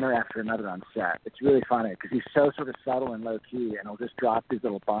after another on set. It's really funny because he's so sort of subtle and low-key, and he'll just drop these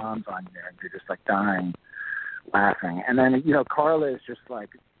little bombs on you, and you're just like dying laughing. And then, Carla is just like,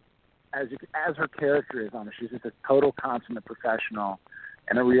 as her character is on it, she's just a total consummate professional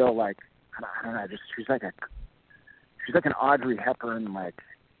and a real, like, I don't know, just she's like an Audrey Hepburn, like,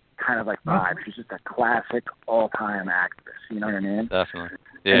 kind of like vibe. She's just a classic all-time actress. You know what I mean? Definitely.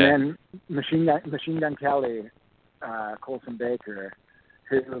 Yeah. And then Machine Gun Kelly, Colson Baker,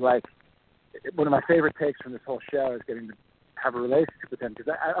 who, like, one of my favorite takes from this whole show is getting to have a relationship with him,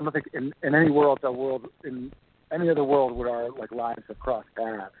 because I don't think in any in any other world would our like lives have crossed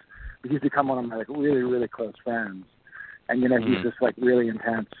paths. But he's become one of my like really, really close friends, and he's this like really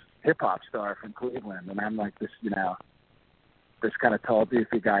intense hip hop star from Cleveland, and I'm like this this kind of tall,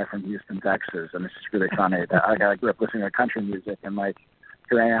 beefy guy from Houston, Texas, and it's just really funny. I grew up listening to country music, and like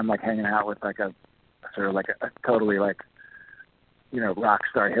here I am, like hanging out with like a sort of like a totally like rock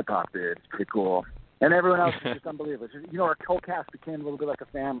star hip hop dude. It's pretty cool, and everyone else is just unbelievable. It's just, our whole cast became a little bit like a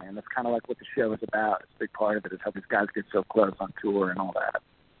family, and that's kind of like what the show is about. It's a big part of it is how these guys get so close on tour and all that.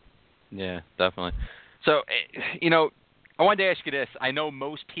 Yeah, definitely. So, I wanted to ask you this. I know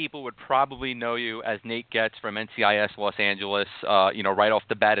most people would probably know you as Nate Getz from NCIS Los Angeles, right off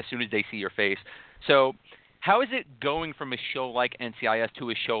the bat as soon as they see your face. So How is it going from a show like NCIS to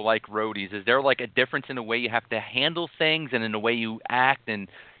a show like Roadies? Is there like a difference in the way you have to handle things and in the way you act and,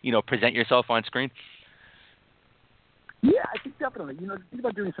 present yourself on screen? Yeah, I think definitely. The thing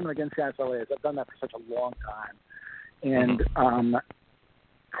about doing something like NCIS LA is I've done that for such a long time. And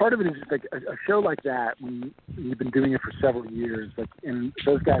part of it is just like a show like that, when you've been doing it for several years, and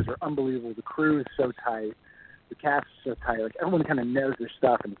those guys are unbelievable. The crew is so tight. The cast is so tight. Like, everyone kind of knows their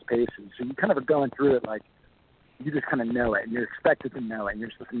stuff and its paces. So you kind of are going through it like, you just kind of know it, and you're expected to know it, and you're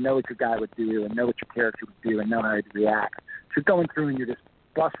supposed to know what your guy would do and know what your character would do and know how he'd react. So you're going through and you're just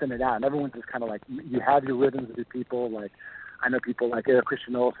busting it out, and everyone's just kind of like, you have your rhythms with your people. Like, I know people like Eric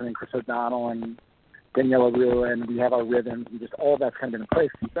Christian Olsen and Chris O'Donnell and Daniela Rua, and we have our rhythms, and just all of that's kind of been in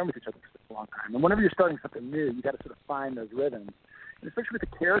place. We've been with each other for such a long time. And whenever you're starting something new, you got to sort of find those rhythms. And especially with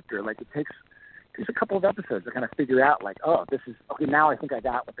the character, like, it takes a couple of episodes to kind of figure out, like, oh, this is, okay, now I think I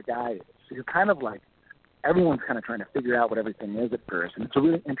got what the guy is. So you're kind of like, everyone's kind of trying to figure out what everything is at first. And it's a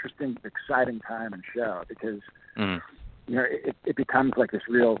really interesting, exciting time and show because, it becomes like this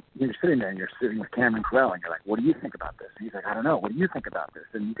real, you're sitting there and you're sitting with Cameron Crowe and you're like, what do you think about this? And he's like, I don't know. What do you think about this?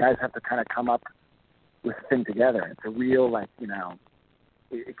 And you guys have to kind of come up with the thing together. It's a real, like,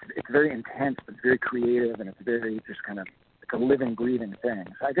 it's very intense, but it's very creative, and it's very just kind of like a living, breathing thing.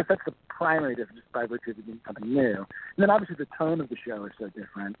 So I guess that's the primary difference, just by virtue of it being something new. And then obviously the tone of the show is so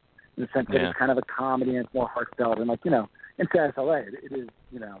different in the sense that it's kind of a comedy and it's more heartfelt. And like, in CSLA, it is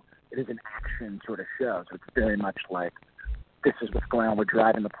an action sort of show. So it's very much like, this is what's going on. We're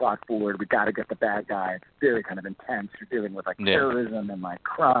driving the plot forward. We got to get the bad guy. It's very kind of intense. You're dealing with like terrorism and like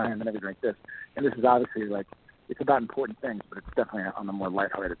crime and everything like this. And this is obviously like, it's about important things, but it's definitely on the more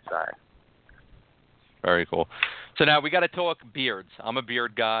lighthearted side. Very cool. So now we got to talk beards. I'm a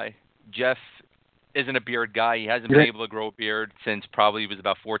beard guy. Jeff isn't a beard guy. He hasn't been able to grow a beard since probably he was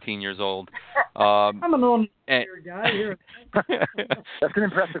about 14 years old. I'm an old beard guy here. That's an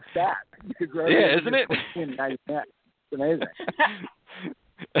impressive stat. You could grow isn't it? 14, now you can't. It's amazing.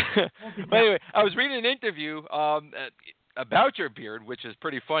 But anyway, I was reading an interview about your beard, which is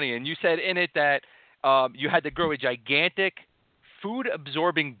pretty funny, and you said in it that you had to grow a gigantic,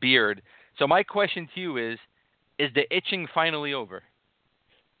 food-absorbing beard. So my question to you is the itching finally over?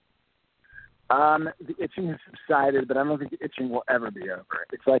 The itching has subsided, but I don't think the itching will ever be over.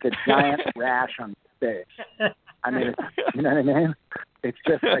 It's like a giant rash on face. I mean, you know what I mean? It's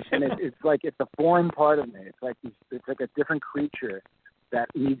just like, and it's like, it's a foreign part of me. It's like a different creature that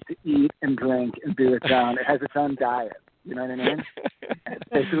needs to eat and drink and do its own. It has its own diet. You know what I mean? And it's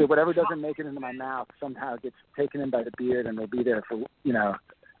basically whatever doesn't make it into my mouth somehow gets taken in by the beard and will be there for,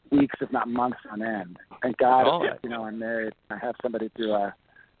 weeks, if not months on end. Thank God, I'm married. I have somebody to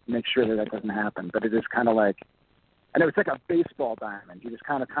make sure that doesn't happen. But it is kind of like, I know it's like a baseball diamond. You just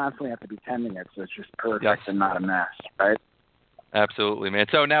kind of constantly have to be tending it so it's just perfect and not a mess, right? Absolutely, man.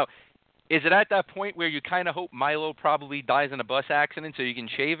 So now, is it at that point where you kind of hope Milo probably dies in a bus accident so you can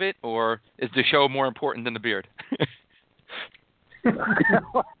shave it, or is the show more important than the beard? That's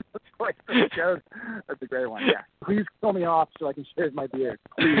a great one. Yeah, please kill me off so I can shave my beard.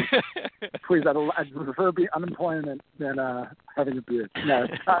 Please. I'd prefer being unemployment than having a beard. No,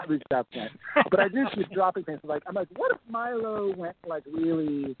 it's not reached that point. But I do keep dropping things. I'm like, what if Milo went like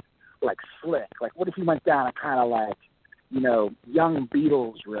really like slick? Like, what if he went down a kind of like, young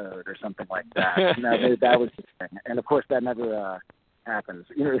Beatles road or something like that? That was the thing. And of course, that never happens.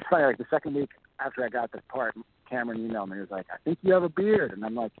 It's funny. Like the second week after I got this part, Cameron emailed me. He was like, I think you have a beard. And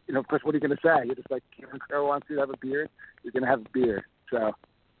I'm like, of course, what are you going to say? You're just like, Cameron Crowe wants you to have a beard. You're going to have a beard. So.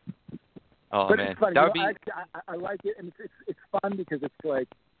 But man. It's funny. That would be... I like it. And it's fun because it's like,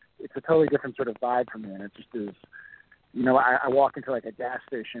 it's a totally different sort of vibe for me. And it just is, I walk into like a gas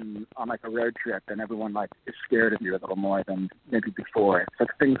station on like a road trip and everyone like is scared of you a little more than maybe before. It's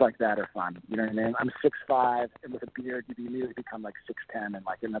like things like that are fun. You know what I mean? I'm 6'5", and with a beard, you immediately become like 6'10" and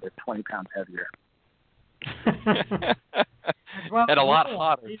like another 20 pounds heavier. And a lot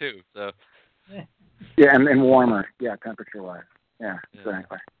hotter too. So. Yeah, and warmer. Yeah, temperature-wise. Yeah,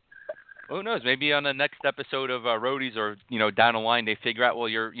 exactly. Who knows? Maybe on the next episode of Roadies, or down the line, they figure out, well,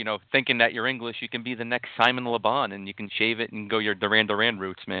 you're thinking that you're English, you can be the next Simon Le Bon, and you can shave it and go your Duran Duran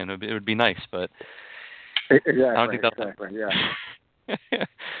roots, man. It would be nice, but exactly. I don't think that's exactly. Yeah.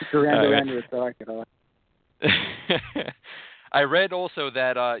 Duran Duran roots, I like it. I read also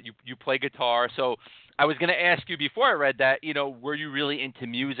that you play guitar, so I was going to ask you before I read that, were you really into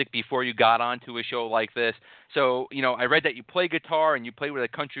music before you got onto a show like this? So, I read that you play guitar and you played with a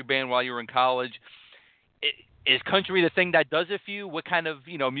country band while you were in college. Is country the thing that does it for you? What kind of,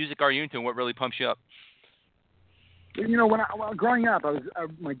 music are you into and what really pumps you up? You know, when growing up,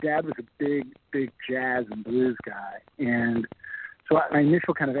 my dad was a big jazz and blues guy, and so my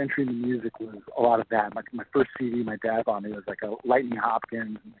initial kind of entry into music was a lot of that. Like my first CD my dad bought me was like a Lightning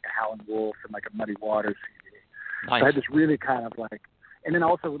Hopkins, and like a Howlin' Wolf, and like a Muddy Waters CD. Nice. So I had this really kind of like, and then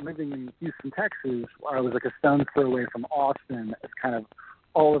also living in Houston, Texas, where I was like a stone's throw away from Austin. It's kind of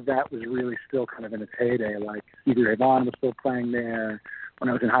all of that was really still kind of in its heyday. Like Stevie Ray Vaughan was still playing there. When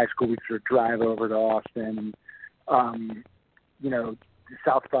I was in high school, we'd sort of drive over to Austin. You know,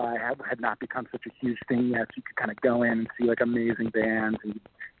 South by had not become such a huge thing yet, so you could kind of go in and see like amazing bands, and it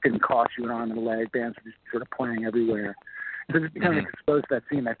didn't cost you an arm and a leg. Bands were just sort of playing everywhere. So just becoming exposed to that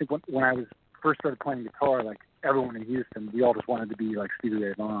scene. I think when I was first started playing guitar, like everyone in Houston, we all just wanted to be like Stevie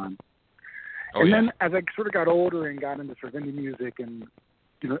Ray Vaughan. Then as I sort of got older and got into sort of indie music, and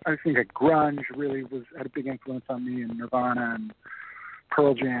you know, I think like grunge really had a big influence on me, and Nirvana and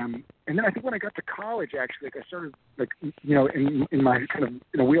Pearl Jam. And then I think when I got to college, actually, like I started, like, you know, in my kind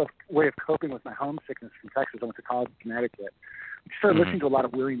of way of coping with my homesickness from Texas. I went to college in Connecticut. I started listening to a lot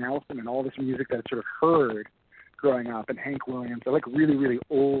of Willie Nelson and all this music that I sort of heard growing up, and Hank Williams. I like really, really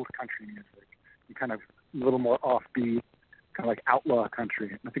old country music, and kind of a little more offbeat, kind of like outlaw country.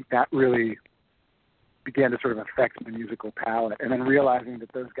 And I think that really began to sort of affect my musical palette. And then realizing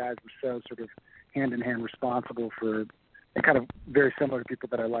that those guys were so sort of hand-in-hand responsible for, and kind of very similar to people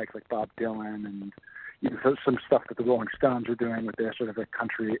that I like Bob Dylan, and you know, some stuff that the Rolling Stones were doing with their sort of like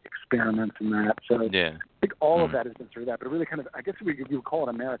country experiments and that. So I think all of that has been sort of that, but really kind of, I guess you would call it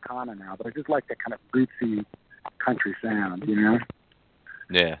Americana now, but I just like that kind of rootsy country sound, you know?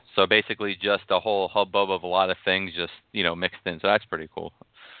 Yeah, so basically just a whole hubbub of a lot of things just, you know, mixed in. So that's pretty cool.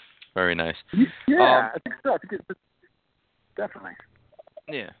 Very nice. Yeah, I think so. I think it's definitely.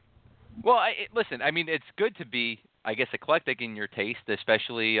 Yeah. Well, listen, I mean, it's good to be, I guess, eclectic in your taste,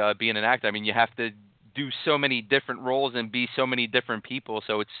 especially being an actor. I mean, you have to do so many different roles and be so many different people.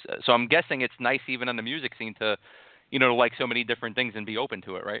 So so I'm guessing it's nice even on the music scene to, you know, like so many different things and be open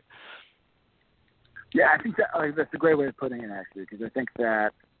to it, right? Yeah, I think that's a great way of putting it, actually, because I think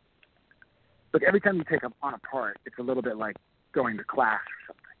that, look, every time you take on a part, it's a little bit like going to class or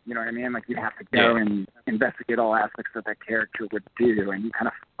something. You know what I mean? Like you have to go and investigate all aspects that character would do, and you kind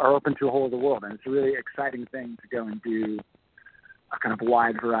of are open to a whole other world. And it's a really exciting thing to go and do a kind of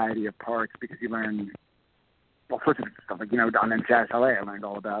wide variety of parts, because you learn all sorts of stuff. Like, you know, on NCIS LA, I learned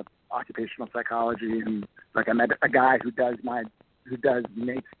all about occupational psychology, and like I met a guy who does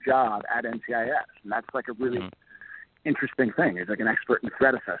Nate's job at NCIS, and that's like a really interesting thing. He's like an expert in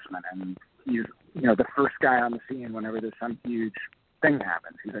threat assessment, and he's, you know, the first guy on the scene whenever there's some huge thing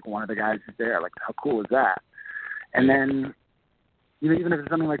happens. He's like one of the guys who's there. Like, how cool is that? And then, you know, even if it's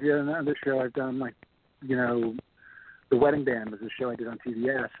something like the other show I've done, like, you know, The Wedding Band was a show I did on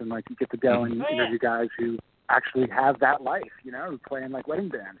TBS, and like you get to go and interview guys who actually have that life, you know, who play in like wedding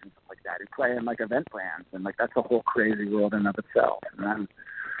bands and stuff like that, who play in like event bands, and like that's a whole crazy world in and of itself. And then,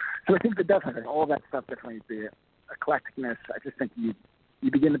 so I think that definitely all of that stuff definitely, the eclecticness, I just think you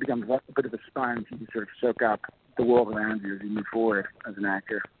begin to become a bit of a sponge, and you sort of soak up the world around you as you move forward as an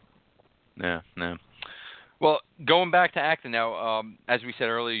actor. Yeah. Well, going back to acting now, as we said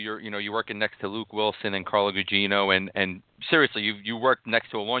earlier, you're working next to Luke Wilson and Carla Gugino, and seriously, you worked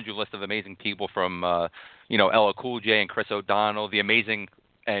next to a laundry list of amazing people from, you know, Ella Cool J and Chris O'Donnell, the amazing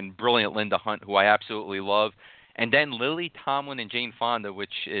and brilliant Linda Hunt, who I absolutely love, and then Lily Tomlin and Jane Fonda,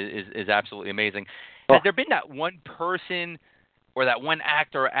 which is absolutely amazing. Has there been that one person or that one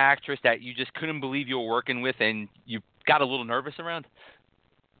actor or actress that you just couldn't believe you were working with and you got a little nervous around?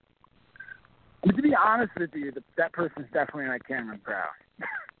 I mean, to be honest with you, that person's definitely like Cameron Crowe.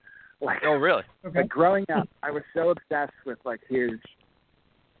 Like, oh, really? Okay. Like growing up, I was so obsessed with like his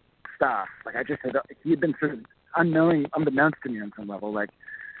stuff. Like he had been sort of unbeknownst to me on some level. Like,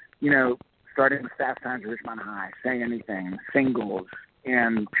 you know, starting with Fast Times at Ridgemont High, Say Anything, Singles,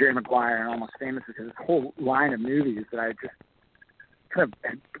 and Jerry Maguire, and Almost Famous, because this whole line of movies that I just kind of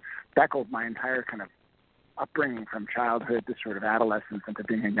had speckled my entire kind of upbringing from childhood to sort of adolescence into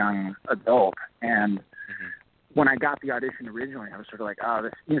being a young adult. And when I got the audition originally, I was sort of like, oh,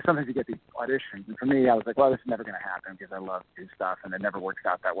 this, you know, sometimes you get these auditions, and for me, I was like, well, this is never going to happen because I love to do stuff, and it never works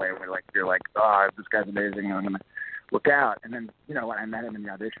out that way. Where like you're like, oh, this guy's amazing, and I'm going to look out. And then, you know, when I met him in the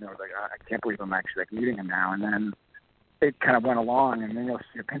audition, I was like, oh, I can't believe I'm actually like meeting him now. And then it kind of went along, and then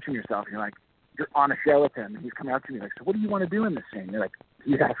you're pinching yourself, and you're like, you're on a show with him, and he's coming up to me like, so what do you want to do in this scene? You're like,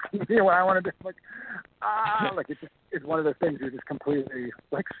 he's asking me what I want to do. I'm like, like it's one of those things you're just completely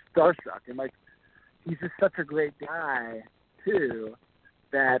like starstruck, and like he's just such a great guy too,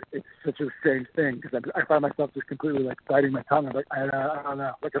 that it's such a strange thing because I find myself just completely like biting my tongue. I'm like, I don't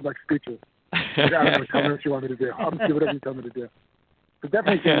know, like I'm like speechless. Like, I don't know. Tell me what you want me to do. I'll do whatever you tell me to do. But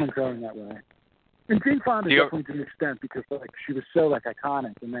definitely Jane and growing that way. And Jane Fonda definitely to an extent because like she was so like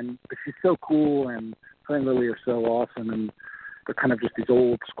iconic, and then but she's so cool, and her and Lily are so awesome, and they're kind of just these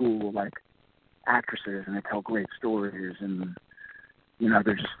old school like actresses, and they tell great stories, and you know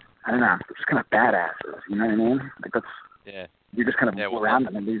they're just I don't know, they're just kind of badasses. You know what I mean? Like that's you just kind of go around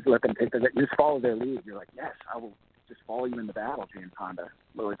them and you let them take you just follow their lead. You're like, yes, I will just follow you into battle, Jane Fonda,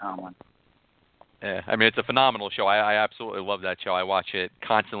 Lily Tomlin. Yeah, I mean, it's a phenomenal show. I absolutely love that show. I watch it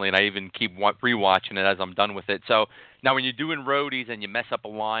constantly, and I even keep rewatching it as I'm done with it. So now when you're doing roadies and you mess up a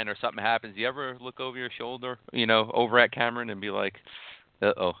line or something happens, do you ever look over your shoulder, you know, over at Cameron and be like,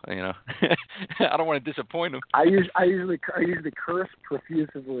 uh-oh, you know, I don't want to disappoint him. I usually curse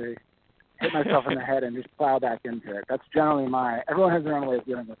profusely, hit myself in the head, and just plow back into it. That's generally everyone has their own way of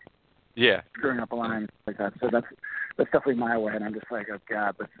dealing with screwing up a line like that. So that's definitely my way, and I'm just like, oh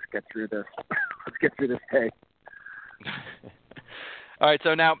God, let's just get through this. Let's get through this take. All right,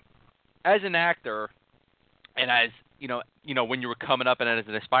 so now, as an actor, and as you know, when you were coming up and as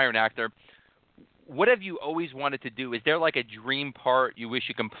an aspiring actor, what have you always wanted to do? Is there like a dream part you wish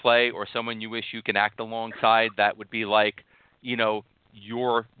you can play, or someone you wish you can act alongside that would be like, you know,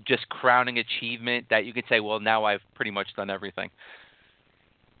 your just crowning achievement that you could say, well, now I've pretty much done everything?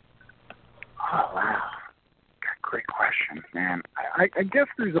 Oh wow. Great question, man. I guess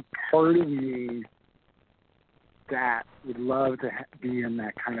there's a part of me that would love to be in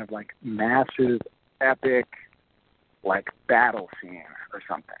that kind of like massive, epic, like battle scene or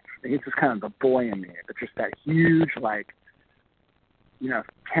something. I think it's just kind of the boy in me, but just that huge, like, you know,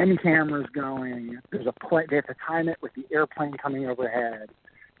 10 cameras going. There's a plane. They have to time it with the airplane coming overhead,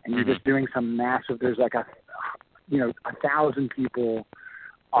 and you're just doing some massive. There's like 1,000 people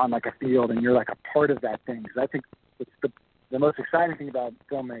on like a field, and you're like a part of that thing. Because I think it's the most exciting thing about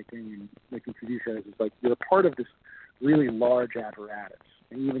filmmaking and making TV shows is like you're a part of this really large apparatus.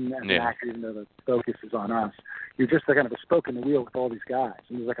 And even as an actor, even though the focus is on us, you're just like kind of a spoke in the wheel with all these guys.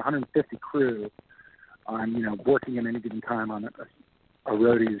 And there's like 150 crew on, you know, working at any given time on a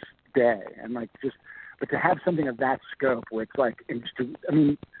Roadies day. And like but to have something of that scope where it's like,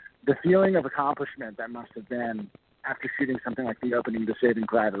 the feeling of accomplishment that must have been after shooting something like the opening to Saving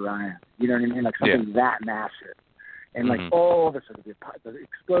Private Ryan, you know what I mean? Like something that massive. And like all of the sort of the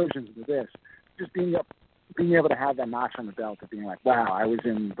explosions of this, just being able to have that notch on the belt of being like, wow, I was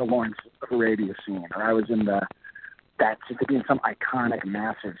in the Lawrence Arabia scene, or I was in just to be in some iconic,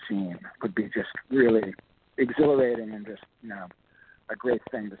 massive scene would be just really exhilarating and just, you know, a great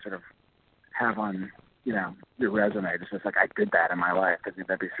thing to sort of have on, you know, your resume. Just like, I did that in my life. I think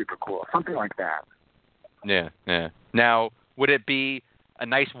that'd be super cool. Something like that. Yeah. Now, would it be a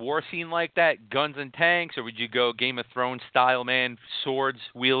nice war scene like that, guns and tanks, or would you go Game of Thrones style, man, swords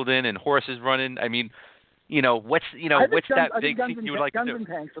wielding and horses running? I mean, you know, what's that big scene you would like to do? Guns and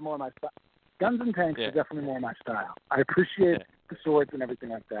tanks are more my style. Guns and tanks are definitely more my style. I appreciate the swords and everything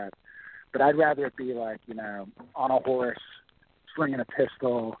like that, but I'd rather it be like, you know, on a horse, swinging a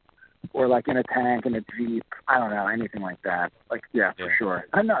pistol, or like in a tank, in a Jeep. I don't know, anything like that. Like, for sure.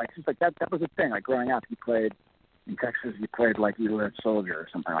 I don't know, it's just like that was a thing. Like growing up, you played in Texas, you played like you were a soldier or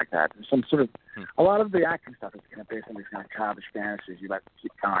something like that. There's some sort of, a lot of the acting stuff is kind of based on these kind of childish fantasies you like to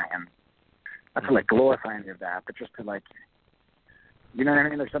keep going. And not to like glorify any of that, but just to like, you know what I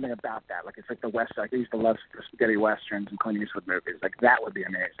mean? There's something about that. Like it's like the West. Like I used to love the spaghetti westerns and Clint Eastwood movies. Like that would be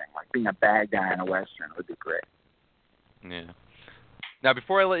amazing. Like being a bad guy in a western would be great. Yeah. Now,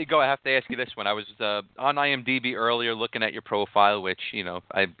 before I let you go, I have to ask you this one. I was on IMDb earlier looking at your profile, which, you know,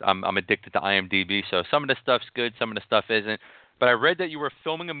 I'm addicted to IMDb, so some of the stuff's good, some of the stuff isn't. But I read that you were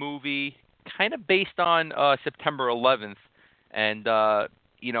filming a movie kind of based on September 11th, and,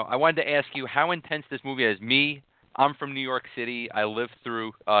 you know, I wanted to ask you how intense this movie is. I'm from New York City. I lived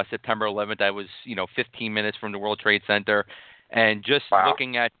through September 11th. I was, you know, 15 minutes from the World Trade Center, and just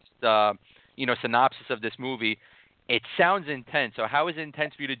looking at, you know, synopsis of this movie, it sounds intense. So how is it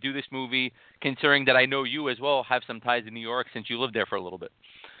intense for you to do this movie, considering that I know you as well have some ties to New York since you lived there for a little bit?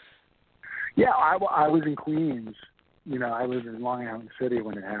 Yeah, I was in Queens. You know, I lived in Long Island City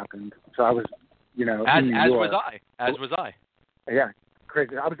when it happened. So I was, you know, in New York. As was I. Yeah,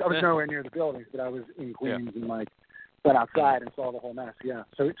 crazy. I was nowhere near the buildings, but I was in Queens and like went outside and saw the whole mess. Yeah.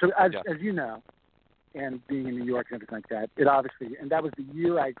 So as you know, and being in New York and everything like that, it obviously, and that was the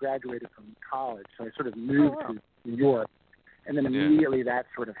year I graduated from college. So I sort of moved to New York, and then immediately that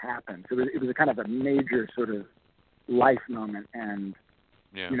sort of happened. So it was a kind of a major sort of life moment, and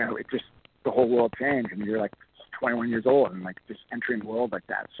you know, it just, the whole world changed. I mean, you're like 21 years old and like just entering the world like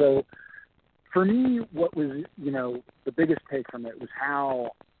that. So for me, what was, you know, the biggest take from it was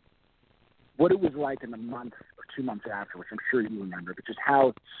what it was like in the month or 2 months after, which I'm sure you remember, but just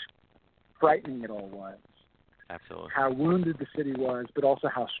how frightening it all was. Absolutely. How wounded the city was, but also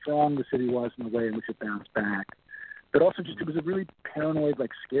how strong the city was in the way in which it bounced back. But also just it was a really paranoid, like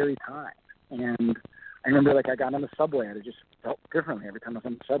scary time. And I remember like I got on the subway and it just felt differently every time I was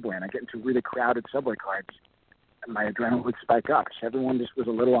on the subway. And I get into really crowded subway cars and my adrenaline would spike up. Everyone just was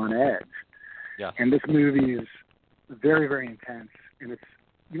a little on edge. Yeah. And this movie is very, very intense. And it's,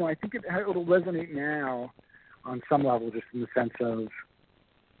 you know, I think it'll resonate now on some level, just in the sense of,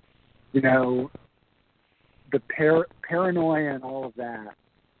 you know, the paranoia and all of that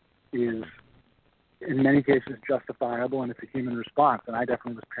is in many cases justifiable, and it's a human response. And I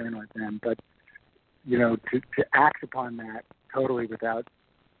definitely was paranoid then. But, you know, to act upon that totally without,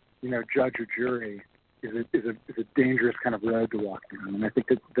 you know, judge or jury is a dangerous kind of road to walk down. And I think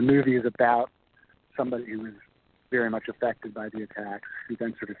that the movie is about somebody who is very much affected by the attacks, who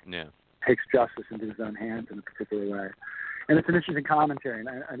then sort of takes justice into his own hands in a particular way. And it's an interesting commentary. And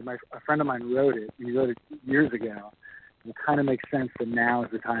a friend of mine wrote it. He wrote it years ago. And it kind of makes sense that now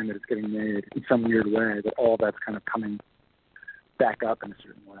is the time that it's getting made in some weird way, that all that's kind of coming back up in a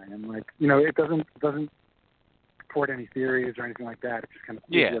certain way. And, like, you know, it doesn't support any theories or anything like that. It just kind of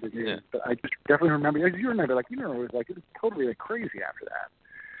is what it is. But I just definitely remember, as you remember, like, you know, it was totally like crazy after that.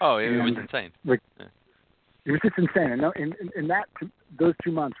 Oh, it was insane. Like, it was just insane. And in that, those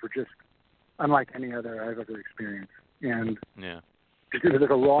 2 months were just unlike any other I've ever experienced. And just, it was like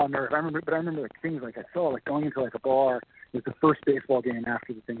a raw nerve. I remember like things like I saw, like going into like a bar. It was the first baseball game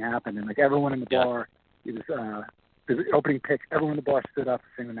after the thing happened, and like everyone in the bar, it was the opening pitch. Everyone in the bar stood up to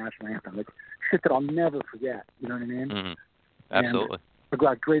sing the national anthem. Like shit that I'll never forget. You know what I mean? Mm-hmm. Absolutely. And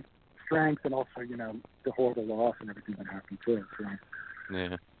got great strength, and also, you know, the horrible loss and everything that happened too. So.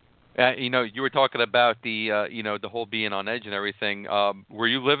 Yeah. You know, you were talking about the, you know, the whole being on edge and everything. Were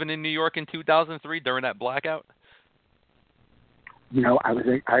you living in New York in 2003 during that blackout? You know, I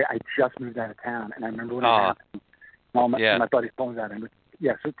just moved out of town, and I remember when it happened. All my buddy's phones out, and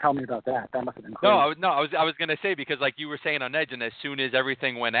so tell me about that. That must have been crazy. I was going to say, because like you were saying on edge, and as soon as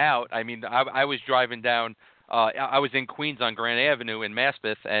everything went out, I mean, I was driving down. I was in Queens on Grand Avenue in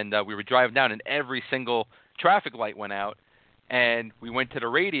Maspeth, and we were driving down, and every single traffic light went out. And we went to the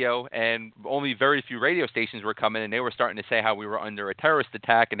radio, and only very few radio stations were coming, and they were starting to say how we were under a terrorist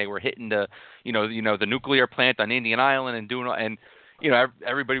attack, and they were hitting the nuclear plant on Indian Island and doing, and you know,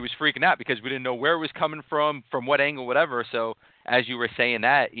 everybody was freaking out because we didn't know where it was coming from what angle, whatever. So as you were saying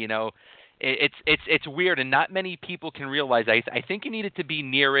that, you know, it's weird, and not many people can realize. I think you needed to be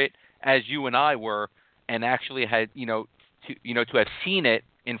near it as you and I were, and actually had to have seen it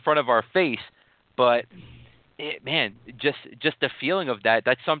in front of our face, but. Just the feeling of that,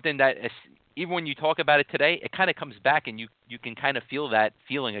 that's something that even when you talk about it today, it kind of comes back, and you can kind of feel that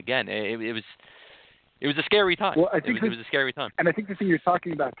feeling again. It was a scary time. Well, I think it was a scary time. And I think the thing you're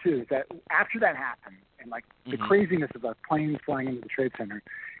talking about too is that after that happened, and like the craziness of the planes flying into the Trade Center,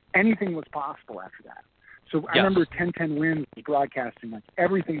 anything was possible after that. So I remember 1010 Winds was broadcasting like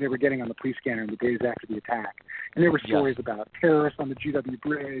everything they were getting on the police scanner in the days after the attack, and there were stories about terrorists on the GW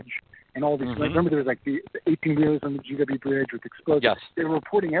Bridge. And all these, like, remember there was like the 18-wheelers on the GW Bridge with explosives. Yes. They were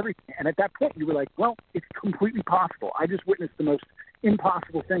reporting everything. And at that point, you were like, well, it's completely possible. I just witnessed the most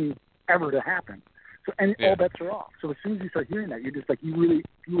impossible thing ever to happen. So, and all bets are off. So as soon as you start hearing that, you're just like, you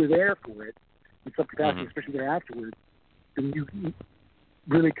were there for it in some capacity, especially there afterwards, then you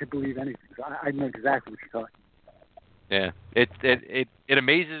really could believe anything. So I know exactly what you're talking about. Yeah. It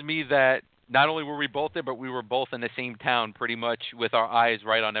amazes me that not only were we both there, but we were both in the same town pretty much with our eyes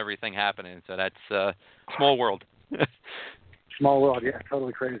right on everything happening. So that's small world. Small world, yeah,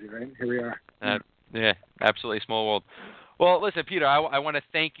 totally crazy, right? Here we are. Yeah, absolutely small world. Well, listen, Peter, I want to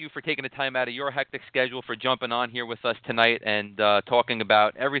thank you for taking the time out of your hectic schedule for jumping on here with us tonight and talking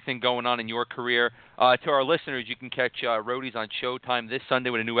about everything going on in your career. To our listeners, you can catch Roadies on Showtime this Sunday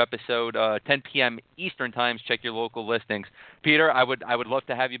with a new episode, 10 p.m. Eastern Times. Check your local listings. Peter, I would love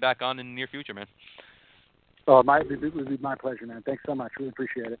to have you back on in the near future, man. Oh, it would be my pleasure, man. Thanks so much. Really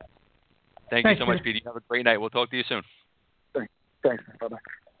appreciate it. Thanks you so much, Peter. Have a great night. We'll talk to you soon. Thanks, man. Bye-bye.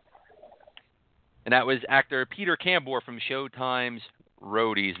 And that was actor Peter Cambor from Showtime's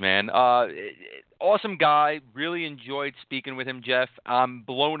Roadies, man. Awesome guy. Really enjoyed speaking with him, Jeff. I'm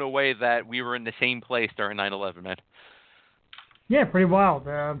blown away that we were in the same place during 9/11, man. Yeah, pretty wild.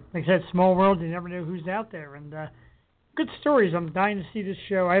 Like I said, small world. You never know who's out there. And good stories. I'm dying to see this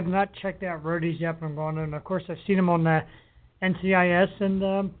show. I have not checked out Roadies yet, but I'm going to. And, of course, I've seen him on NCIS.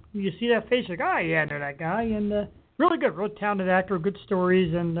 And you see that face, like, I know that guy. And really good. Real talented actor. Good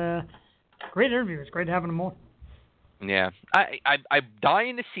stories. And great interview. It's great having him on. Yeah, I'm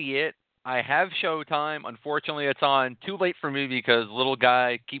dying to see it. I have Showtime. Unfortunately, it's on too late for me because little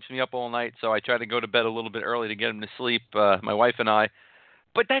guy keeps me up all night, so I try to go to bed a little bit early to get him to sleep, my wife and I.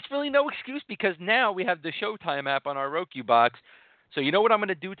 But that's really no excuse because now we have the Showtime app on our Roku box. So you know what I'm going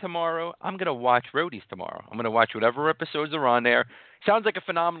to do tomorrow? I'm going to watch Roadies tomorrow. I'm going to watch whatever episodes are on there. Sounds like a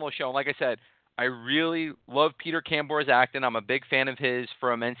phenomenal show. And like I said, I really love Peter Cambor's acting. I'm a big fan of his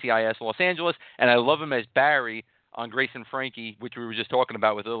from NCIS Los Angeles, and I love him as Barry on Grace and Frankie, which we were just talking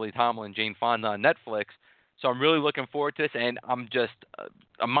about with Lily Tomlin and Jane Fonda on Netflix. So I'm really looking forward to this, and I'm just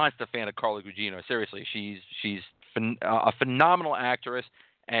a monster fan of Carla Gugino. Seriously, she's a phenomenal actress,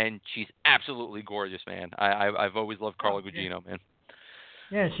 and she's absolutely gorgeous, man. I've always loved Carla Gugino, man.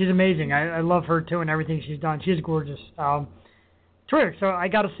 Yeah, she's amazing. I love her too and everything she's done. She's gorgeous. Terrific. So I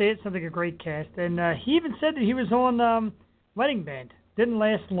got to say it sounds like a great cast. And he even said that he was on Wedding Band. Didn't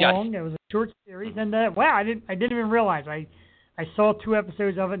last long. Yes. It was a short series. And wow, I didn't even realize. I saw 2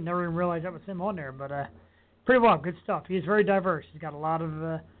 episodes of it and never even realized that was him on there. But pretty well, good stuff. He's very diverse. He's got a lot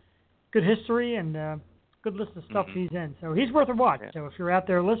of good history and good list of stuff he's in. So he's worth a watch. Yeah. So if you're out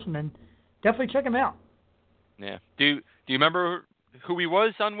there listening, definitely check him out. Yeah. Do you remember who he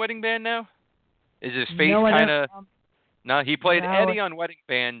was on Wedding Band now? Is his face kind of... No, he played Eddie on Wedding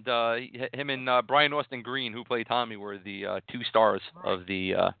Band. Him and Brian Austin Green, who played Tommy, were the 2 stars of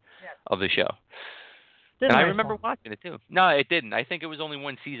the show. And I remember watching it too. No, it didn't. I think it was only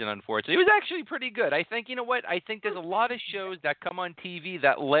 1 season, unfortunately. It was actually pretty good. I think, you know what? I think there's a lot of shows that come on TV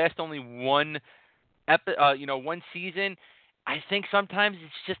that last only one season. I think sometimes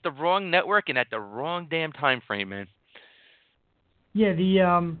it's just the wrong network and at the wrong damn time frame, man. Yeah,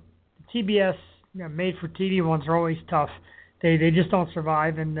 the TBS made-for-TV ones are always tough. They just don't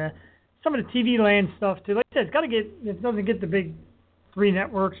survive, and some of the TV land stuff too. Like I said, it doesn't get the big 3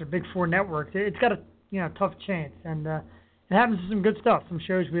 networks or big 4 networks. It's got a tough chance, and it happens to some good stuff, some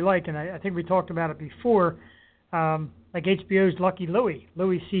shows we like, and I think we talked about it before, like HBO's Lucky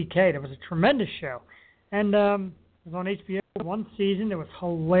Louie C.K. That was a tremendous show, and it was on HBO 1 season. It was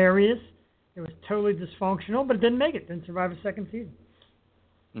hilarious. It was totally dysfunctional, but it didn't make it. Didn't survive a 2nd season.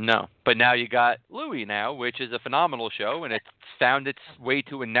 No, but now you got Louie now, which is a phenomenal show, and it's found its way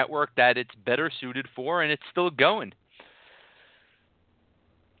to a network that it's better suited for, and it's still going.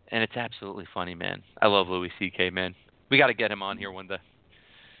 And it's absolutely funny, man. I love Louis C.K., man. We got to get him on here one day.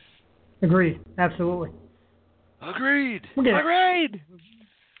 Agreed. Absolutely. Agreed. Agreed.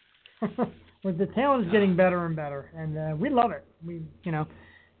 Well, the talent is getting better and better, and we love it. We,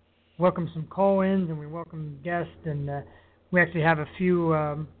 welcome some call-ins, and we welcome guests, and we actually have a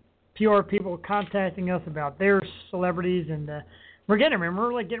few PR people contacting us about their celebrities, and we're getting them.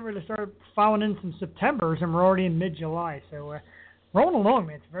 We're getting ready to start filing in some Septembers, and we're already in mid-July. So rolling along,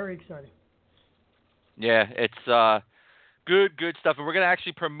 man. It's very exciting. Yeah, it's good stuff. And we're going to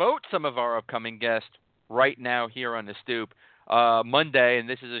actually promote some of our upcoming guests right now here on the Stoop. Monday, and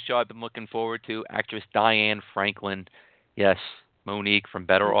this is a show I've been looking forward to, actress Diane Franklin. Yes, Monique from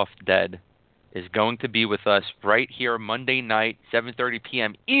Better Off Dead is going to be with us right here Monday night, 7:30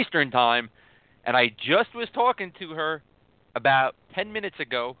 p.m. Eastern Time. And I just was talking to her about 10 minutes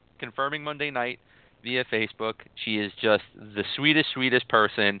ago, confirming Monday night via Facebook. She is just the sweetest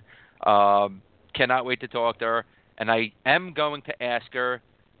person. Cannot wait to talk to her. And I am going to ask her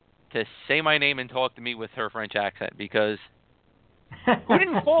to say my name and talk to me with her French accent, because who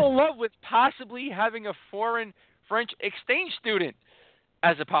didn't fall in love with possibly having a foreign French exchange student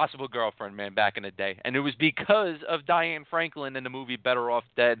as a possible girlfriend, man, back in the day? And it was because of Diane Franklin in the movie Better Off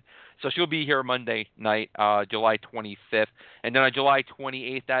Dead. So she'll be here Monday night, July 25th. And then on July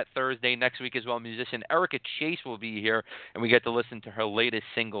 28th, that Thursday, next week as well, musician Erica Chase will be here, and we get to listen to her latest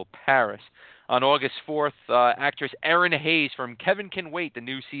single, Paris. On August 4th, actress Erin Hayes from Kevin Can Wait, the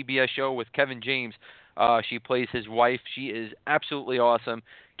new CBS show with Kevin James. She plays his wife. She is absolutely awesome.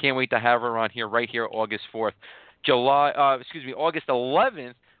 Can't wait to have her on here right here August 4th. August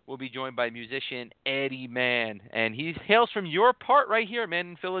 11th, we'll be joined by musician Eddie Mann, and he hails from your part right here,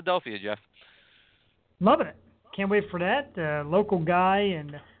 man, in Philadelphia, Jeff. Loving it. Can't wait for that. Local guy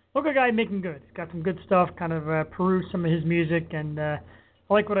making good. He's got some good stuff, kind of peruse some of his music, and I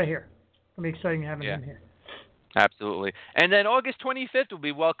like what I hear. It'll be exciting having him here. Absolutely. And then August 25th, we'll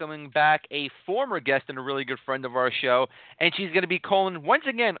be welcoming back a former guest and a really good friend of our show, and she's going to be calling once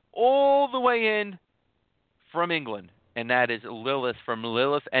again all the way in from England, and that is Lilith from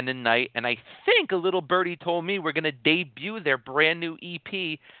Lilith and the Night. And I think a little birdie told me we're going to debut their brand new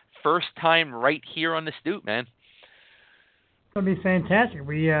EP, first time right here on the Stoop, man. It'll be fantastic.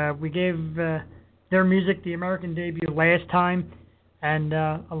 We gave their music the American debut last time, and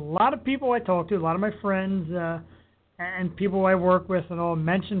a lot of people I talked to, a lot of my friends, and people I work with and all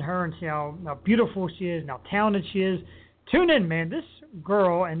mention her and see how beautiful she is and how talented she is. Tune in, man. This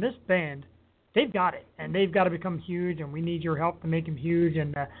girl and this band, they've got it, and they've got to become huge, and we need your help to make them huge.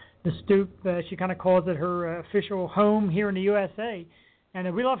 And the Stoop, she kind of calls it her official home here in the USA.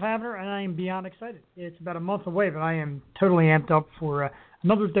 And we love having her, and I am beyond excited. It's about a month away, but I am totally amped up for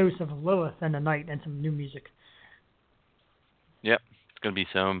another dose of Lilith and the night and some new music. Yep, it's going to be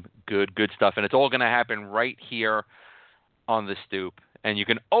some good stuff, and it's all going to happen right here on the Stoop. And you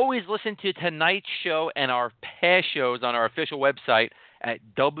can always listen to tonight's show and our past shows on our official website at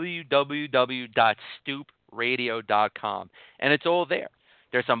www.stoopradio.com. And it's all there.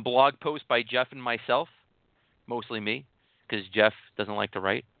 There's some blog posts by Jeff and myself, mostly me, because Jeff doesn't like to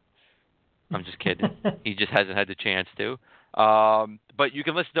write. I'm just kidding. He just hasn't had the chance to. But you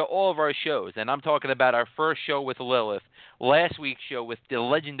can listen to all of our shows. And I'm talking about our first show with Lilith, last week's show with the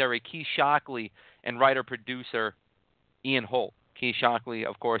legendary Keith Shockley and writer-producer Ian Holt. Keith Shockley,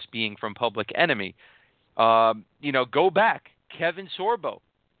 of course, being from Public Enemy. Go back. Kevin Sorbo,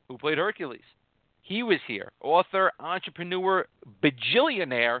 who played Hercules. He was here. Author, entrepreneur,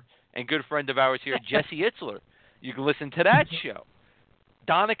 bajillionaire, and good friend of ours here, Jesse Itzler. You can listen to that show.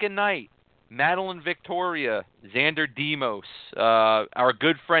 Donica Knight, Madeline Victoria, Xander Demos, our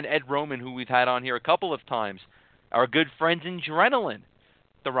good friend Ed Roman, who we've had on here a couple of times, our good friends in Adrenaline,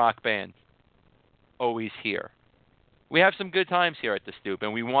 the rock band, always here. We have some good times here at the Stoop,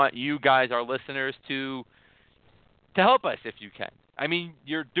 and we want you guys, our listeners, to help us if you can. I mean,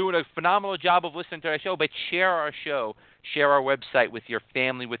 you're doing a phenomenal job of listening to our show, but share our show, share our website with your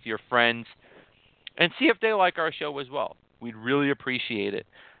family, with your friends, and see if they like our show as well. We'd really appreciate it.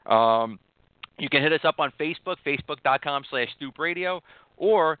 You can hit us up on Facebook, facebook.com/StoopRadio,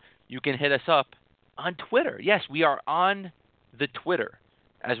 or you can hit us up on Twitter. Yes, we are on the Twitter,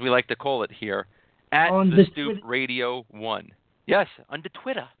 as we like to call it here, at on the Stoop Twitter. Radio 1. Yes, on the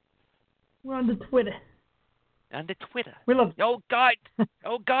Twitter. We're on the Twitter. On the Twitter. We love. Oh, God.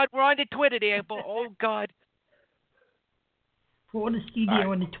 Oh, God, we're on the Twitter there. Oh, God. We're on the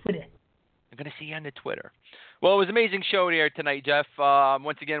studio on the Twitter. I'm going to see you on the Twitter. Well, it was an amazing show there tonight, Jeff.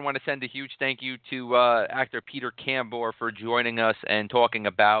 Once again, I want to send a huge thank you to actor Peter Cambor for joining us and talking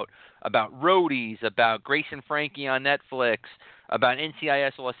about Roadies, about Grace and Frankie on Netflix, about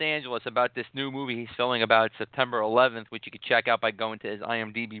NCIS Los Angeles, about this new movie he's filming about September 11th, which you can check out by going to his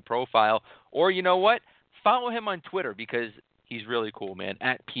IMDb profile. Or, you know what? Follow him on Twitter because he's really cool, man,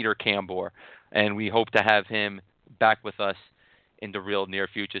 at Peter Cambor. And we hope to have him back with us in the real near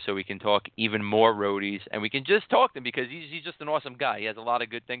future so we can talk even more Roadies. And we can just talk to him because he's just an awesome guy. He has a lot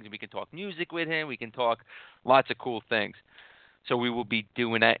of good things. And we can talk music with him. We can talk lots of cool things. So we will be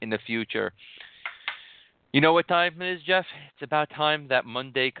doing that in the future. You know what time it is, Jeff? It's about time that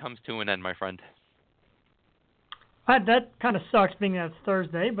Monday comes to an end, my friend. That kind of sucks being that it's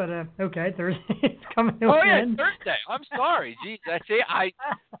Thursday, but okay, Thursday it's coming to an end. Thursday. I'm sorry. Jeez,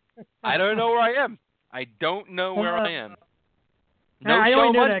 I don't know where I am. I don't know where I am. No I show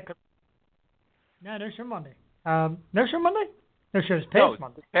only know Monday? that. No show Monday. No show Monday? No show's past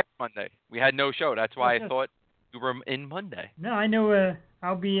Monday. Past Monday. We had no show. That's why I thought we were in Monday. No, I know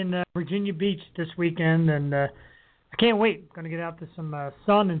I'll be in Virginia Beach this weekend, and I can't wait. Going to get out to some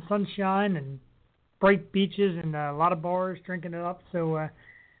sun and sunshine and bright beaches and a lot of bars, drinking it up. So by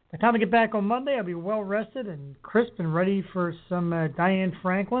the time I get back on Monday, I'll be well rested and crisp and ready for some Diane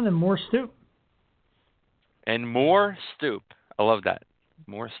Franklin and more Stoop. And more Stoop. I love that.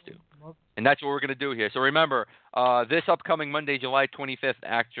 More Stoop. And that's what we're going to do here. So remember, this upcoming Monday, July 25th,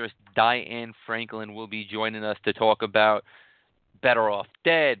 actress Diane Franklin will be joining us to talk about Better Off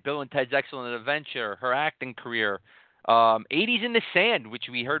Dead, Bill and Ted's Excellent Adventure, her acting career, 80s in the Sand, which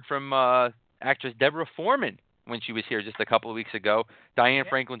we heard from actress Deborah Foreman when she was here just a couple of weeks ago. Diane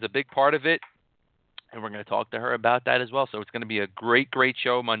Franklin's a big part of it, and we're going to talk to her about that as well. So it's going to be a great, great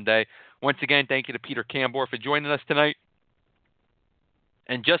show Monday. Once again, thank you to Peter Cambor for joining us tonight.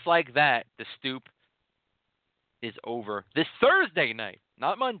 And just like that, the Stoop is over this Thursday night.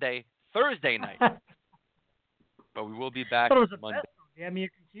 Not Monday, Thursday night. But we will be back Monday. You had me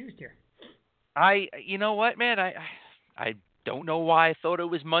confused here. You know what, man? I don't know why I thought it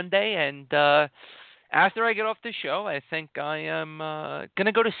was Monday. And after I get off the show, I think I am going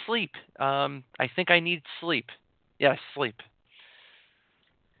to go to sleep. I think I need sleep. Yes, sleep.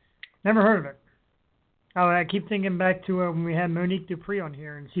 Never heard of it. Oh, I keep thinking back to when we had Monique Dupree on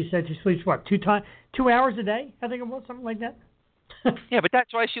here, and she said she sleeps, 2 hours a day? I think it was, something like that. Yeah, but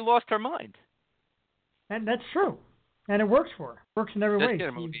that's why she lost her mind. And that's true. And it works for her. Works in every way.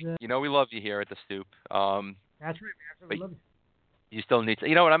 You know we love you here at the Stoop. That's right. We absolutely love you. You still need to.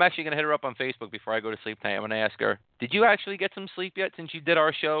 You know what? I'm actually going to hit her up on Facebook before I go to sleep tonight. I'm going to ask her, did you actually get some sleep yet since you did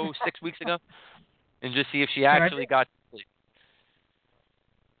our show 6 weeks ago? And just see if she actually got sleep.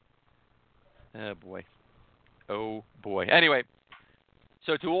 Oh, boy. Oh, boy. Anyway,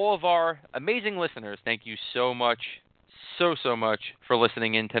 so to all of our amazing listeners, thank you so much, so much for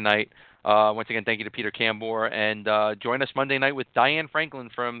listening in tonight. Once again, thank you to Peter Cambor. And join us Monday night with Diane Franklin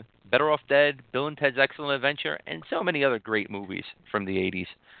from Better Off Dead, Bill and Ted's Excellent Adventure, and so many other great movies from the 80s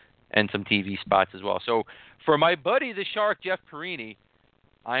and some TV spots as well. So for my buddy, the Shark, Jeff Perini,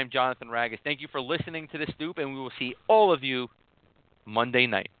 I am Jonathan Ragus. Thank you for listening to the Stoop, and we will see all of you Monday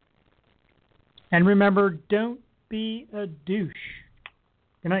night. And remember, don't be a douche.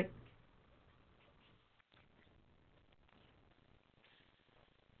 Good night.